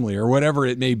your family or whatever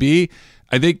it may be.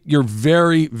 I think you're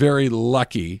very, very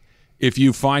lucky if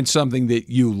you find something that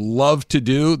you love to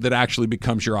do that actually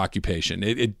becomes your occupation.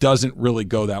 It doesn't really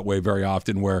go that way very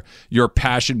often where your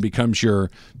passion becomes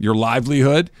your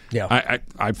livelihood. Yeah.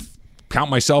 I count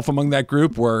myself among that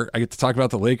group where I get to talk about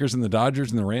the Lakers and the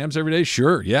Dodgers and the Rams every day.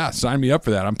 Sure, yeah, sign me up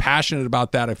for that. I'm passionate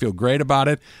about that. I feel great about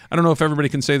it. I don't know if everybody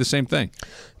can say the same thing.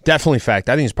 Definitely fact.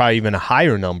 I think it's probably even a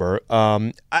higher number.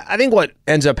 I think what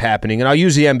ends up happening, and I'll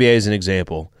use the NBA as an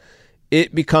example,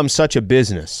 it becomes such a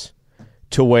business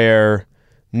to where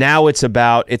now it's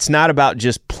not about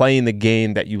just playing the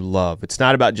game that you love. It's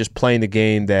not about just playing the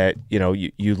game that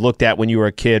you looked at when you were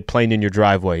a kid playing in your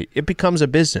driveway. It becomes a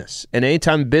business. And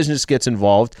anytime business gets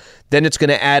involved, then it's going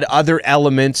to add other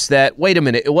elements that, wait a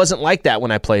minute, it wasn't like that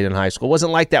when I played in high school. It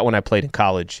wasn't like that when I played in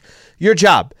college. Your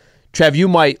job. Trev, you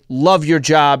might love your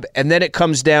job, and then it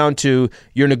comes down to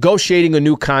you're negotiating a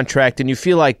new contract, and you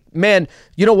feel like, man,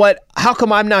 you know what? How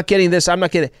come I'm not getting this? I'm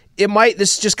not getting it.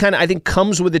 This just kind of, I think,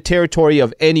 comes with the territory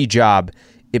of any job.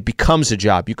 It becomes a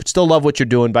job. You could still love what you're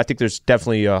doing, but I think there's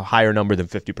definitely a higher number than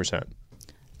 50%.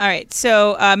 All right,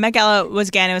 so Met Gala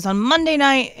was on Monday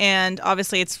night, and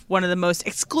obviously it's one of the most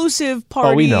exclusive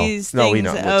parties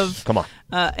Come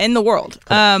on. In the world.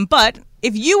 But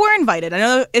if you were invited, I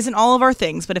know it isn't all of our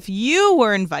things, but if you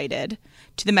were invited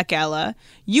to the Met Gala,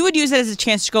 you would use it as a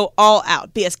chance to go all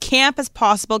out, be as camp as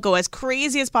possible, go as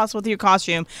crazy as possible with your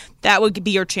costume. That would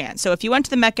be your chance. So if you went to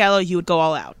the Met Gala, you would go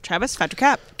all out. Travis, Fetcher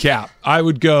Cap. Cap. I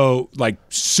would go like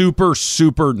super,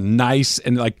 super nice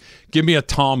and like give me a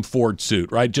Tom Ford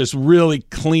suit, right? Just really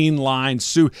clean line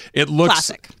suit. It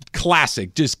looks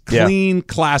classic, just clean,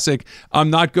 classic. I'm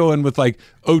not going with like,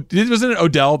 wasn't it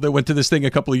Odell that went to this thing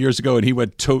a couple of years ago and he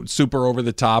went super over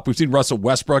the top? We've seen Russell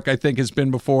Westbrook, I think, has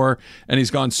been before, and he's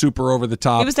gone super over the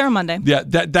top. He was there on Monday. Yeah,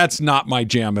 that's not my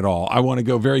jam at all. I want to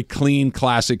go very clean,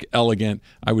 classic, elegant.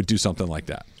 I would do something like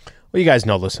that. Well, you guys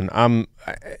know, listen, I'm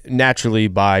naturally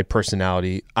by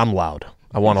personality, I'm loud.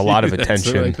 I want a lot of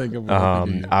attention.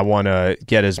 I want to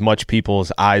get as much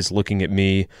people's eyes looking at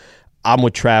me. I'm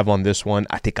with Trav on this one.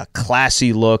 I think a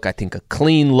classy look. I think a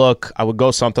clean look. I would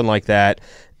go something like that,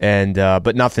 and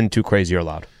but nothing too crazy or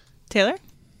loud. Taylor?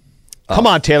 Come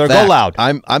on, Taylor, go loud.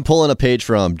 I'm pulling a page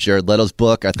from Jared Leto's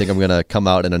book. I think I'm going to come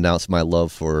out and announce my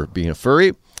love for being a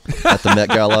furry at the Met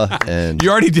Gala. And you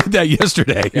already did that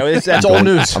yesterday. Yeah, that's old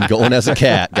news. I'm going as a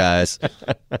cat, guys.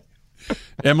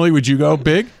 Emily, would you go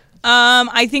big?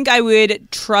 I think I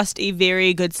would trust a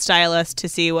very good stylist to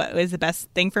see what is the best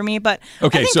thing for me. But I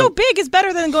think go big is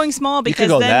better than going small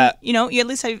because then you at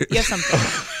least you have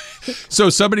something. So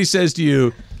somebody says to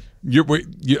you, you're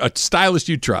a stylist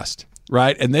you trust,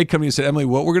 right? And they come to you and say, Emily,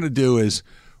 what we're going to do is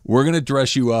we're going to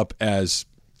dress you up as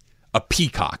a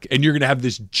peacock, and you're going to have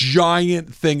this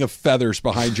giant thing of feathers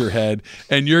behind your head,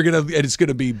 and it's going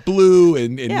to be blue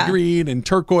and green and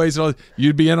turquoise. And all.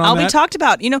 You'd be in on that? I'll be talked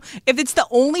about. If it's the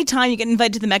only time you get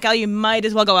invited to the Met Gala, you might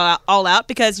as well go all out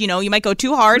because, you might go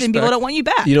too hard and people don't want you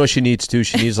back. You know what she needs, too?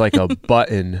 She needs like a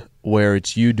button where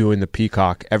it's you doing the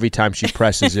peacock every time she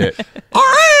presses it.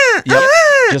 Yep,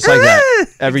 just like that.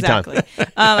 Every time.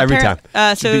 Every time.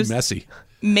 So it'd be messy.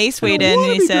 Mace weighed in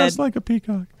and he said dressed like a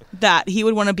peacock. That he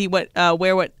would want to be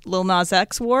wear what Lil Nas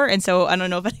X wore, and so I don't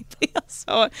know if anybody else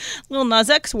saw what Lil Nas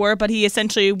X wore, but he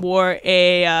essentially wore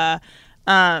a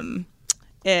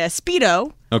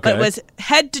Speedo that was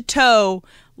head to toe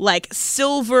like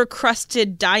silver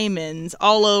crusted diamonds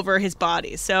all over his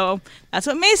body. So that's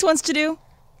what Mace wants to do.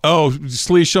 Oh,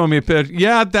 Slee's showing me a picture.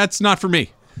 Yeah, that's not for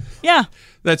me. Yeah.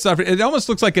 That's not. It almost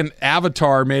looks like an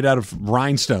avatar made out of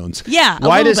rhinestones. Yeah.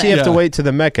 Why does he have to wait to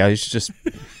the Met Gala? He should just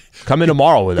come in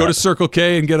tomorrow with Go to Circle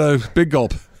K and get a big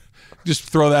gulp. Just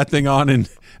throw that thing on and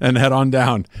head on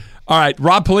down. All right,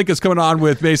 Rob Pelinka's coming on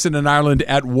with Mason and Ireland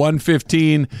at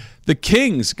 1:15. The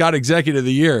Kings got Executive of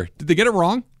the Year. Did they get it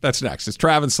wrong? That's next. It's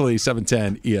Travis Lee,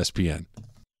 710 ESPN.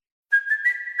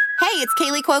 Hey, it's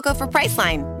Kaylee Cuoco for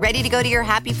Priceline. Ready to go to your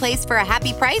happy place for a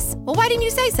happy price? Well, why didn't you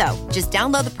say so? Just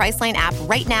download the Priceline app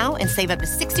right now and save up to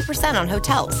 60% on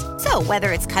hotels. So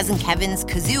whether it's Cousin Kevin's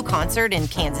Kazoo Concert in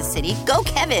Kansas City, go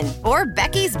Kevin, or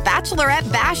Becky's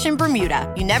Bachelorette Bash in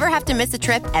Bermuda, you never have to miss a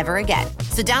trip ever again.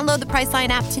 So download the Priceline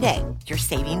app today. Your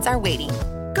savings are waiting.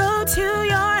 Go to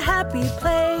your happy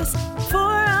place for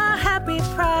a happy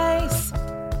price.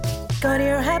 Go to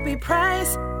your happy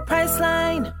price,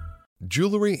 Priceline.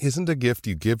 Jewelry isn't a gift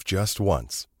you give just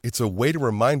once. It's a way to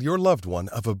remind your loved one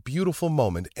of a beautiful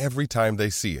moment every time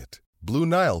they see it. Blue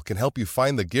Nile can help you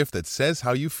find the gift that says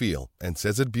how you feel and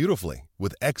says it beautifully,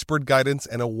 with expert guidance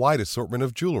and a wide assortment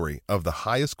of jewelry of the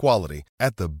highest quality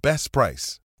at the best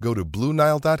price. Go to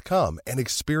BlueNile.com and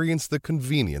experience the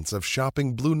convenience of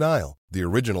shopping Blue Nile, the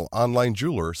original online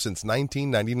jeweler since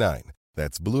 1999.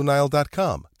 That's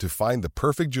BlueNile.com to find the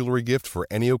perfect jewelry gift for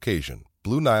any occasion.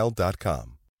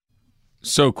 BlueNile.com.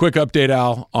 So, quick update,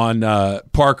 Al, on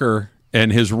Parker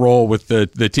and his role with the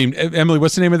team. Emily,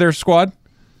 what's the name of their squad?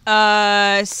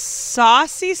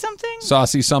 Saucy something?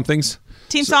 Saucy somethings.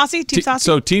 Team Saucy? Team Saucy?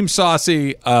 So, Team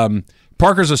Saucy,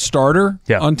 Parker's a starter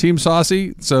on Team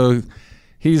Saucy. So,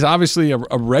 he's obviously a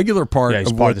regular part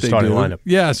of what they do. Lineup.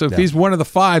 Yeah, so if he's one of the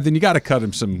five, then you got to cut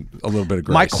him a little bit of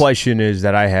grace. My question is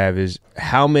that I have is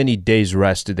how many days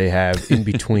rest did they have in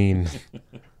between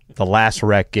the last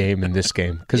rec game and this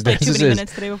game? Because this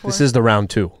is the round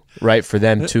two, right? For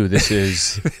them too, this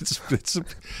is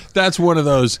that's one of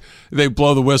those. They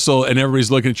blow the whistle and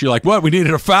everybody's looking at you like, "What? We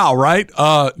needed a foul, right?"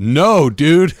 No,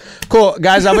 dude. Cool,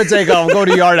 guys. I'm gonna take off. Go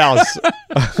to Yard House.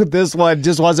 This one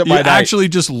just wasn't my night. Actually,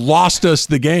 just lost us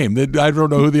the game. I don't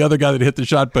know who the other guy that hit the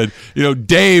shot, but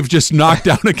Dave just knocked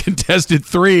down a contested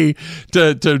three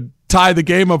to tie the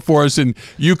game up for us, and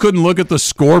you couldn't look at the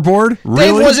scoreboard?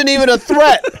 Really? Dave wasn't even a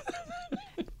threat.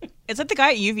 It's like the guy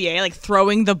at UVA, like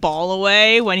throwing the ball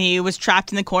away when he was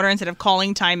trapped in the corner instead of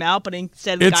calling timeout, but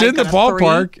instead it's in the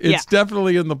ballpark. It's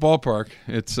definitely in the ballpark.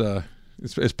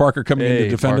 Is Parker coming in to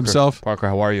defend himself? Parker,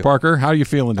 how are you? Parker, how are you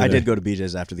feeling today? I did go to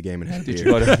BJ's after the game and had a beer.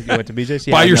 You went to BJ's?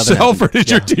 By yourself, or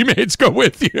did your teammates go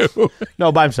with you?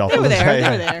 No, by himself. They were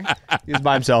there. He was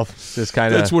by himself. Just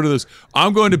kind of. That's one of those.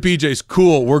 I'm going to BJ's.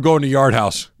 Cool. We're going to Yard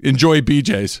House. Enjoy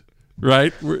BJ's.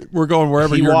 Right? We're going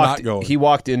wherever you're not going. He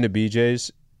walked into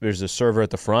BJ's. There's a server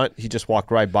at the front. He just walked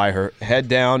right by her, head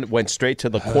down, went straight to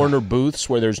the corner booths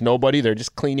where there's nobody. They're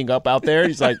just cleaning up out there.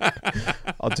 He's like,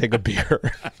 I'll take a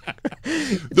beer.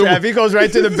 If he goes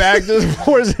right to the back, just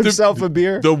pours himself a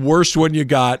beer. The worst one you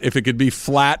got, if it could be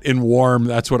flat and warm,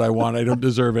 that's what I want. I don't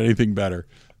deserve anything better.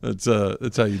 That's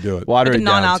how you do it. Water like it a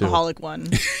down, non-alcoholic one.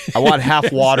 I want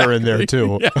half water in there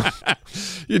too. Yeah.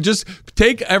 You just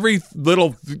take every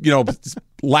little,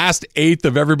 last eighth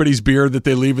of everybody's beer that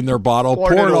they leave in their bottle,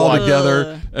 pour it all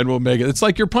together, and we'll make it. It's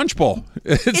like your punch bowl.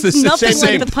 It's nothing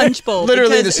like the punch bowl.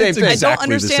 Literally the same thing. I don't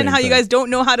understand how you guys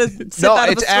don't know how to sip out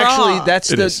of a straw.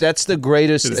 Actually, that's the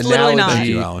greatest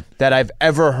analogy that I've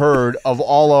ever heard of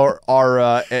all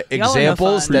our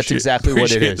examples. That's exactly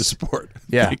what it is. The sport.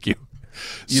 Yeah. Thank you.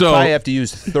 You probably have to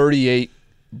use 38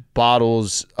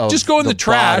 bottles of just go in the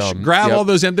trash, bottom. grab all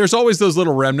those in. There's always those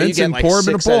little remnants and pour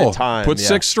them in a bowl. Put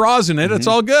 6 straws in it. It's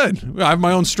all good. I have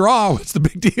my own straw. What's the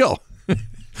big deal?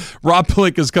 Rob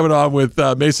Pelinka is coming on with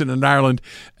Mason and Ireland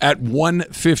at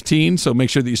 1:15, so make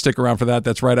sure that you stick around for that.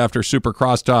 That's right after Super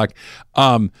Crosstalk.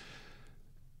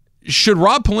 should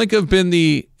Rob Pelinka have been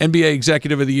the NBA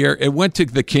Executive of the Year? It went to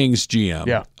the Kings GM.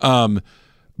 Yeah.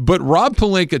 But Rob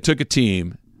Pelinka took a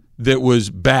team that was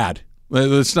bad.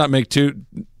 Let's not make too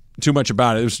much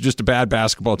about it. It was just a bad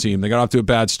basketball team. They got off to a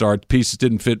bad start. The pieces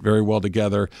didn't fit very well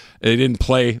together. They didn't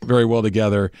play very well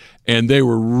together, and they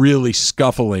were really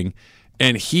scuffling.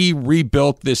 And he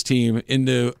rebuilt this team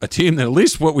into a team that, at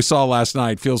least what we saw last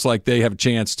night, feels like they have a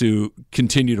chance to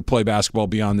continue to play basketball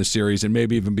beyond this series and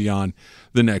maybe even beyond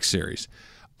the next series.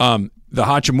 The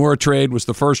Hachimura trade was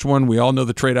the first one. We all know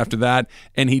the trade after that.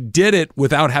 And he did it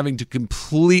without having to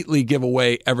completely give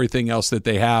away everything else that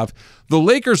they have. The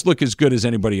Lakers look as good as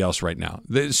anybody else right now,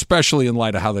 especially in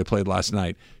light of how they played last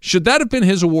night. Should that have been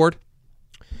his award?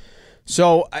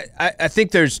 So I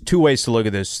think there's two ways to look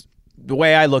at this. The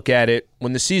way I look at it,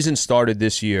 when the season started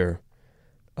this year,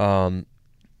 the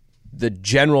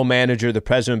general manager, the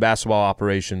president of basketball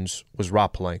operations, was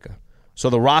Rob Pelinka. So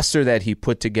the roster that he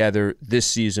put together this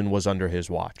season was under his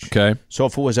watch. Okay. So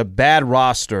if it was a bad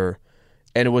roster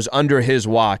and it was under his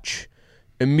watch,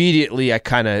 immediately I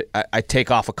take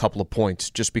off a couple of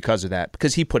points just because of that,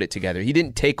 because he put it together. He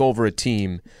didn't take over a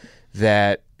team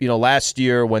that, last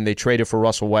year when they traded for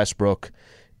Russell Westbrook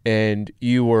and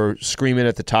you were screaming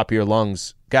at the top of your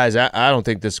lungs, guys, I don't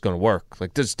think this is going to work.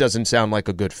 Like, this doesn't sound like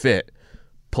a good fit.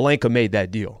 Pelinka made that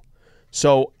deal.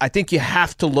 So I think you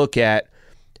have to look at,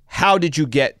 how did you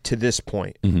get to this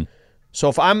point? Mm-hmm. So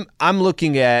if I'm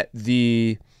looking at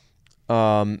the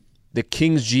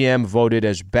Kings GM voted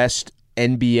as best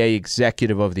NBA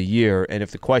Executive of the Year, and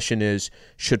if the question is,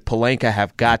 should Pelinka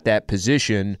have got that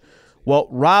position? Well,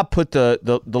 Rob put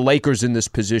the Lakers in this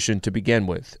position to begin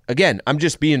with. Again, I'm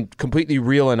just being completely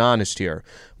real and honest here.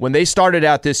 When they started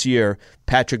out this year,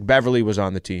 Patrick Beverley was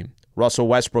on the team. Russell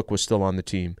Westbrook was still on the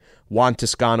team. Juan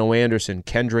Toscano-Anderson,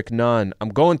 Kendrick Nunn. I'm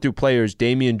going through players,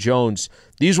 Damian Jones.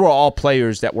 These were all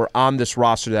players that were on this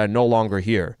roster that are no longer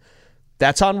here.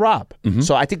 That's on Rob. Mm-hmm.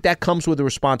 So I think that comes with a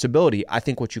responsibility. I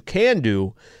think what you can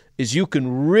do is you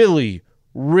can really,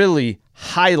 really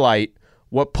highlight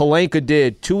what Pelinka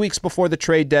did 2 weeks before the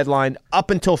trade deadline,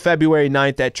 up until February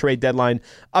 9th, that trade deadline,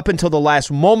 up until the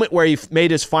last moment where he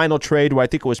made his final trade, where I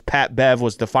think it was Pat Bev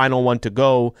was the final one to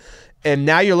go. And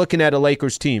now you're looking at a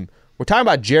Lakers team. We're talking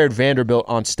about Jared Vanderbilt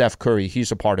on Steph Curry.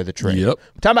 He's a part of the trade. Yep.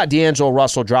 We're talking about D'Angelo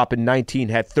Russell dropping 19,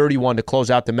 had 31 to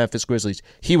close out the Memphis Grizzlies.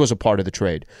 He was a part of the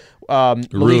trade.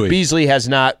 Malik Beasley has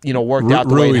not, worked out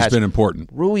the way it has. Rui's been important.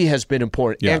 Rui has been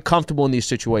important and comfortable in these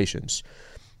situations.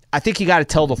 I think you got to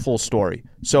tell the full story.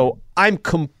 So I'm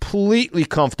completely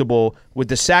comfortable with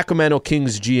the Sacramento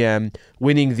Kings GM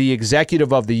winning the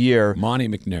Executive of the Year, Monty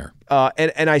McNair.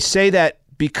 And I say that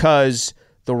because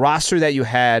the roster that you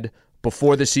had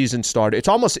before the season started,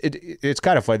 it's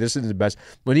kind of funny. This isn't the best.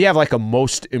 When you have like a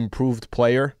most improved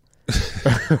player,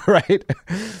 right?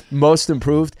 Most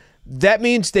improved. That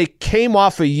means they came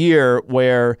off a year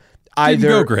where either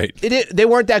didn't go great. They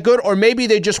weren't that good, or maybe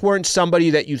they just weren't somebody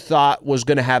that you thought was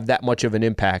going to have that much of an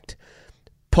impact.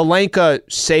 Pelinka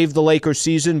saved the Lakers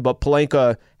season, but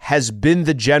Pelinka has been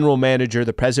the general manager,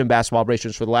 the president of basketball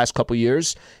operations for the last couple of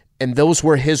years, and those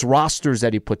were his rosters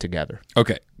that he put together.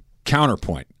 Okay,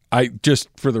 counterpoint.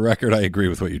 For the record, I agree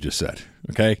with what you just said,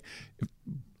 okay?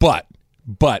 But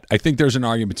I think there's an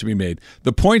argument to be made.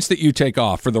 The points that you take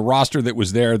off for the roster that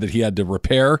was there that he had to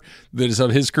repair, that is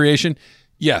of his creation,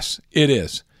 yes, it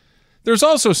is. There's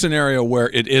also a scenario where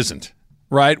it isn't,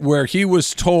 right? Where he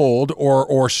was told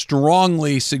or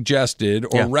strongly suggested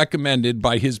or recommended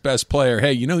by his best player,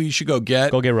 hey, you should go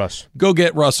get Russ. Go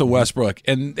get Russell Westbrook.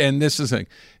 And this is the thing.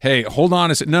 Hey, hold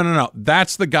on a second. No.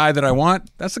 That's the guy that I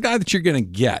want. That's the guy that you're going to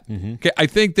get. Mm-hmm. Okay. I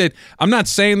think that I'm not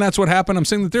saying that's what happened. I'm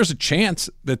saying that there's a chance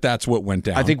that that's what went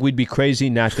down. I think we'd be crazy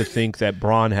not to think that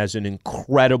Bron has an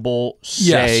incredible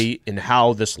say in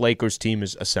how this Lakers team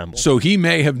is assembled. So he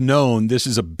may have known this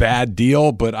is a bad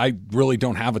deal, but I really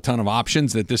don't have a ton of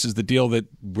options, that this is the deal that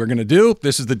we're going to do.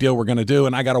 This is the deal we're going to do,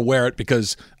 and I got to wear it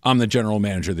because I'm the general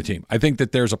manager of the team. I think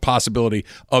that there's a possibility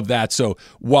of that. So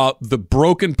while the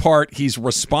broken part he's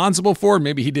responsible for,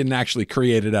 maybe he didn't actually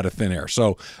create it out of thin air.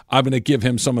 So I'm going to give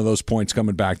him some of those points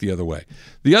coming back the other way.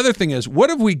 The other thing is, what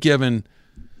have we given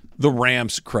the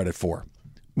Rams credit for?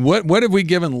 What have we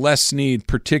given Les Snead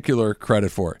particular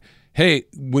credit for? hey,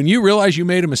 when you realize you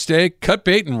made a mistake, cut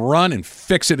bait and run and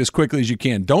fix it as quickly as you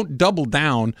can. Don't double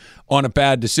down on a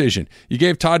bad decision. You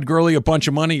gave Todd Gurley a bunch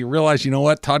of money. You realize, you know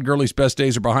what? Todd Gurley's best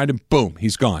days are behind him. Boom,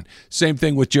 he's gone. Same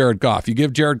thing with Jared Goff. You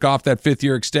give Jared Goff that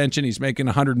 5th-year extension. He's making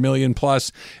 $100 million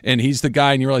plus, and he's the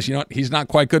guy, and you realize, you know what? He's not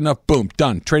quite good enough. Boom,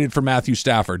 done. Traded for Matthew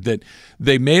Stafford. That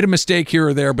they made a mistake here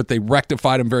or there, but they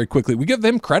rectified him very quickly. We give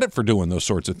them credit for doing those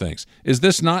sorts of things. Is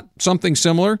this not something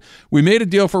similar? We made a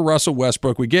deal for Russell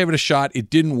Westbrook. We gave it a shot. It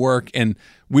didn't work, and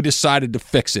we decided to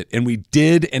fix it. And we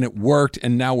did, and it worked,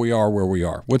 and now we are where we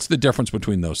are. What's the difference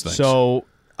between those things? So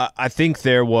I think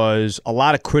there was a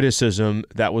lot of criticism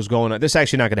that was going on. This is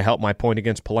actually not going to help my point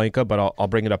against Pelinka, but I'll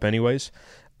bring it up anyways.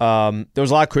 There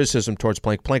was a lot of criticism towards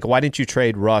Pelinka. Pelinka, why didn't you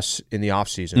trade Russ in the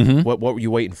offseason? Mm-hmm. What were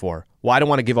you waiting for? Well, I don't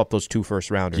want to give up those 2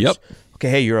 first-rounders. Yep. Okay,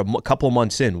 hey, you're a couple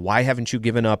months in. Why haven't you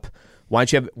given up? Why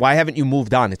haven't you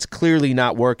moved on? It's clearly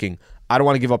not working. I don't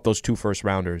want to give up those 2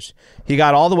 first-rounders. He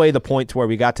got all the way to the point to where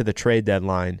we got to the trade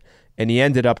deadline, and he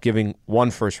ended up giving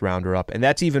 1 first-rounder up, and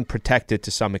that's even protected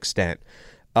to some extent.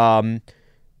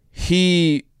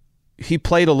 He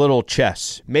played a little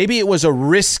chess. Maybe it was a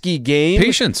risky game.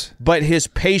 Patience. But his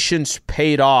patience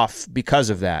paid off because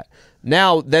of that.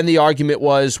 Now, then the argument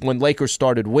was when Lakers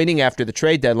started winning after the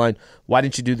trade deadline, why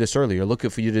didn't you do this earlier? Looking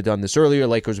for you to have done this earlier.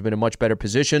 Lakers have been in a much better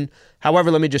position.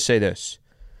 However, let me just say this.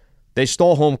 They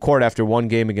stole home court after 1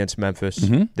 game against Memphis.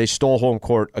 Mm-hmm. They stole home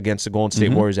court against the Golden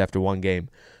State Warriors after 1 game.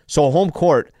 So home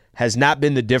court has not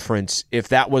been the difference. If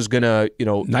that was going to,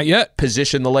 not yet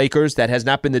position the Lakers, that has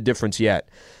not been the difference yet.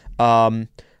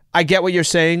 I get what you're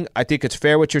saying. I think it's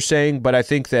fair what you're saying, but I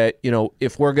think that,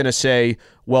 if we're going to say,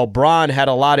 well, Bron had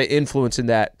a lot of influence in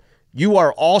that, you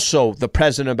are also the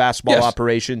president of basketball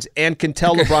operations and can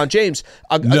tell LeBron James.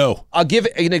 I'll give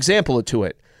an example to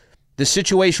it. The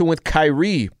situation with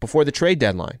Kyrie before the trade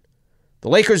deadline. The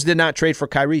Lakers did not trade for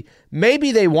Kyrie.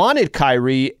 Maybe they wanted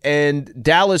Kyrie, and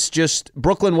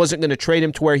Brooklyn wasn't going to trade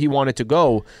him to where he wanted to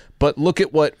go. But look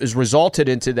at what has resulted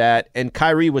into that, and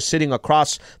Kyrie was sitting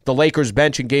across the Lakers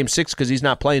bench in Game 6 because he's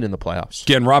not playing in the playoffs.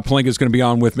 Again, Rob Pelinka is going to be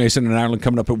on with Mason and Ireland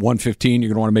coming up at 1:15. You're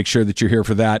going to want to make sure that you're here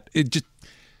for that.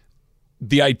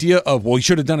 The idea of, well, you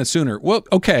should have done it sooner. Well,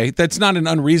 okay, that's not an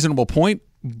unreasonable point,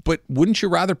 but wouldn't you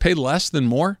rather pay less than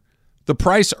more? The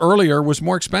price earlier was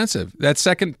more expensive. That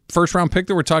second first-round pick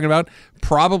that we're talking about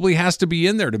probably has to be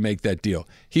in there to make that deal.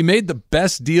 He made the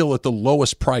best deal at the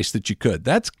lowest price that you could.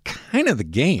 That's kind of the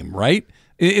game, right?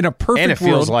 In a perfect world. And it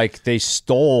feels like they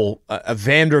stole a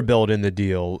Vanderbilt in the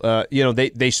deal.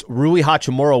 Rui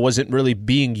Hachimura wasn't really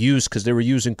being used because they were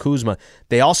using Kuzma.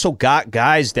 They also got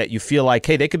guys that you feel like,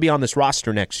 hey, they could be on this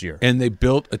roster next year. And they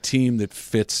built a team that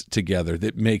fits together,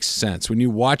 that makes sense. When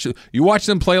you watch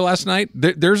them play last night,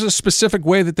 there's a specific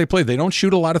way that they play. They don't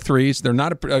shoot a lot of threes. They're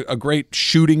not a great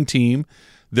shooting team.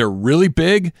 They're really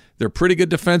big. They're pretty good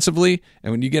defensively.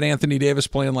 And when you get Anthony Davis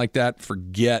playing like that,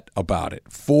 forget about it.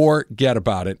 Forget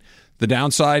about it. The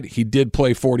downside, he did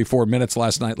play 44 minutes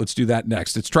last night. Let's do that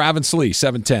next. It's Travis Lee,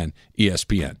 710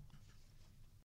 ESPN.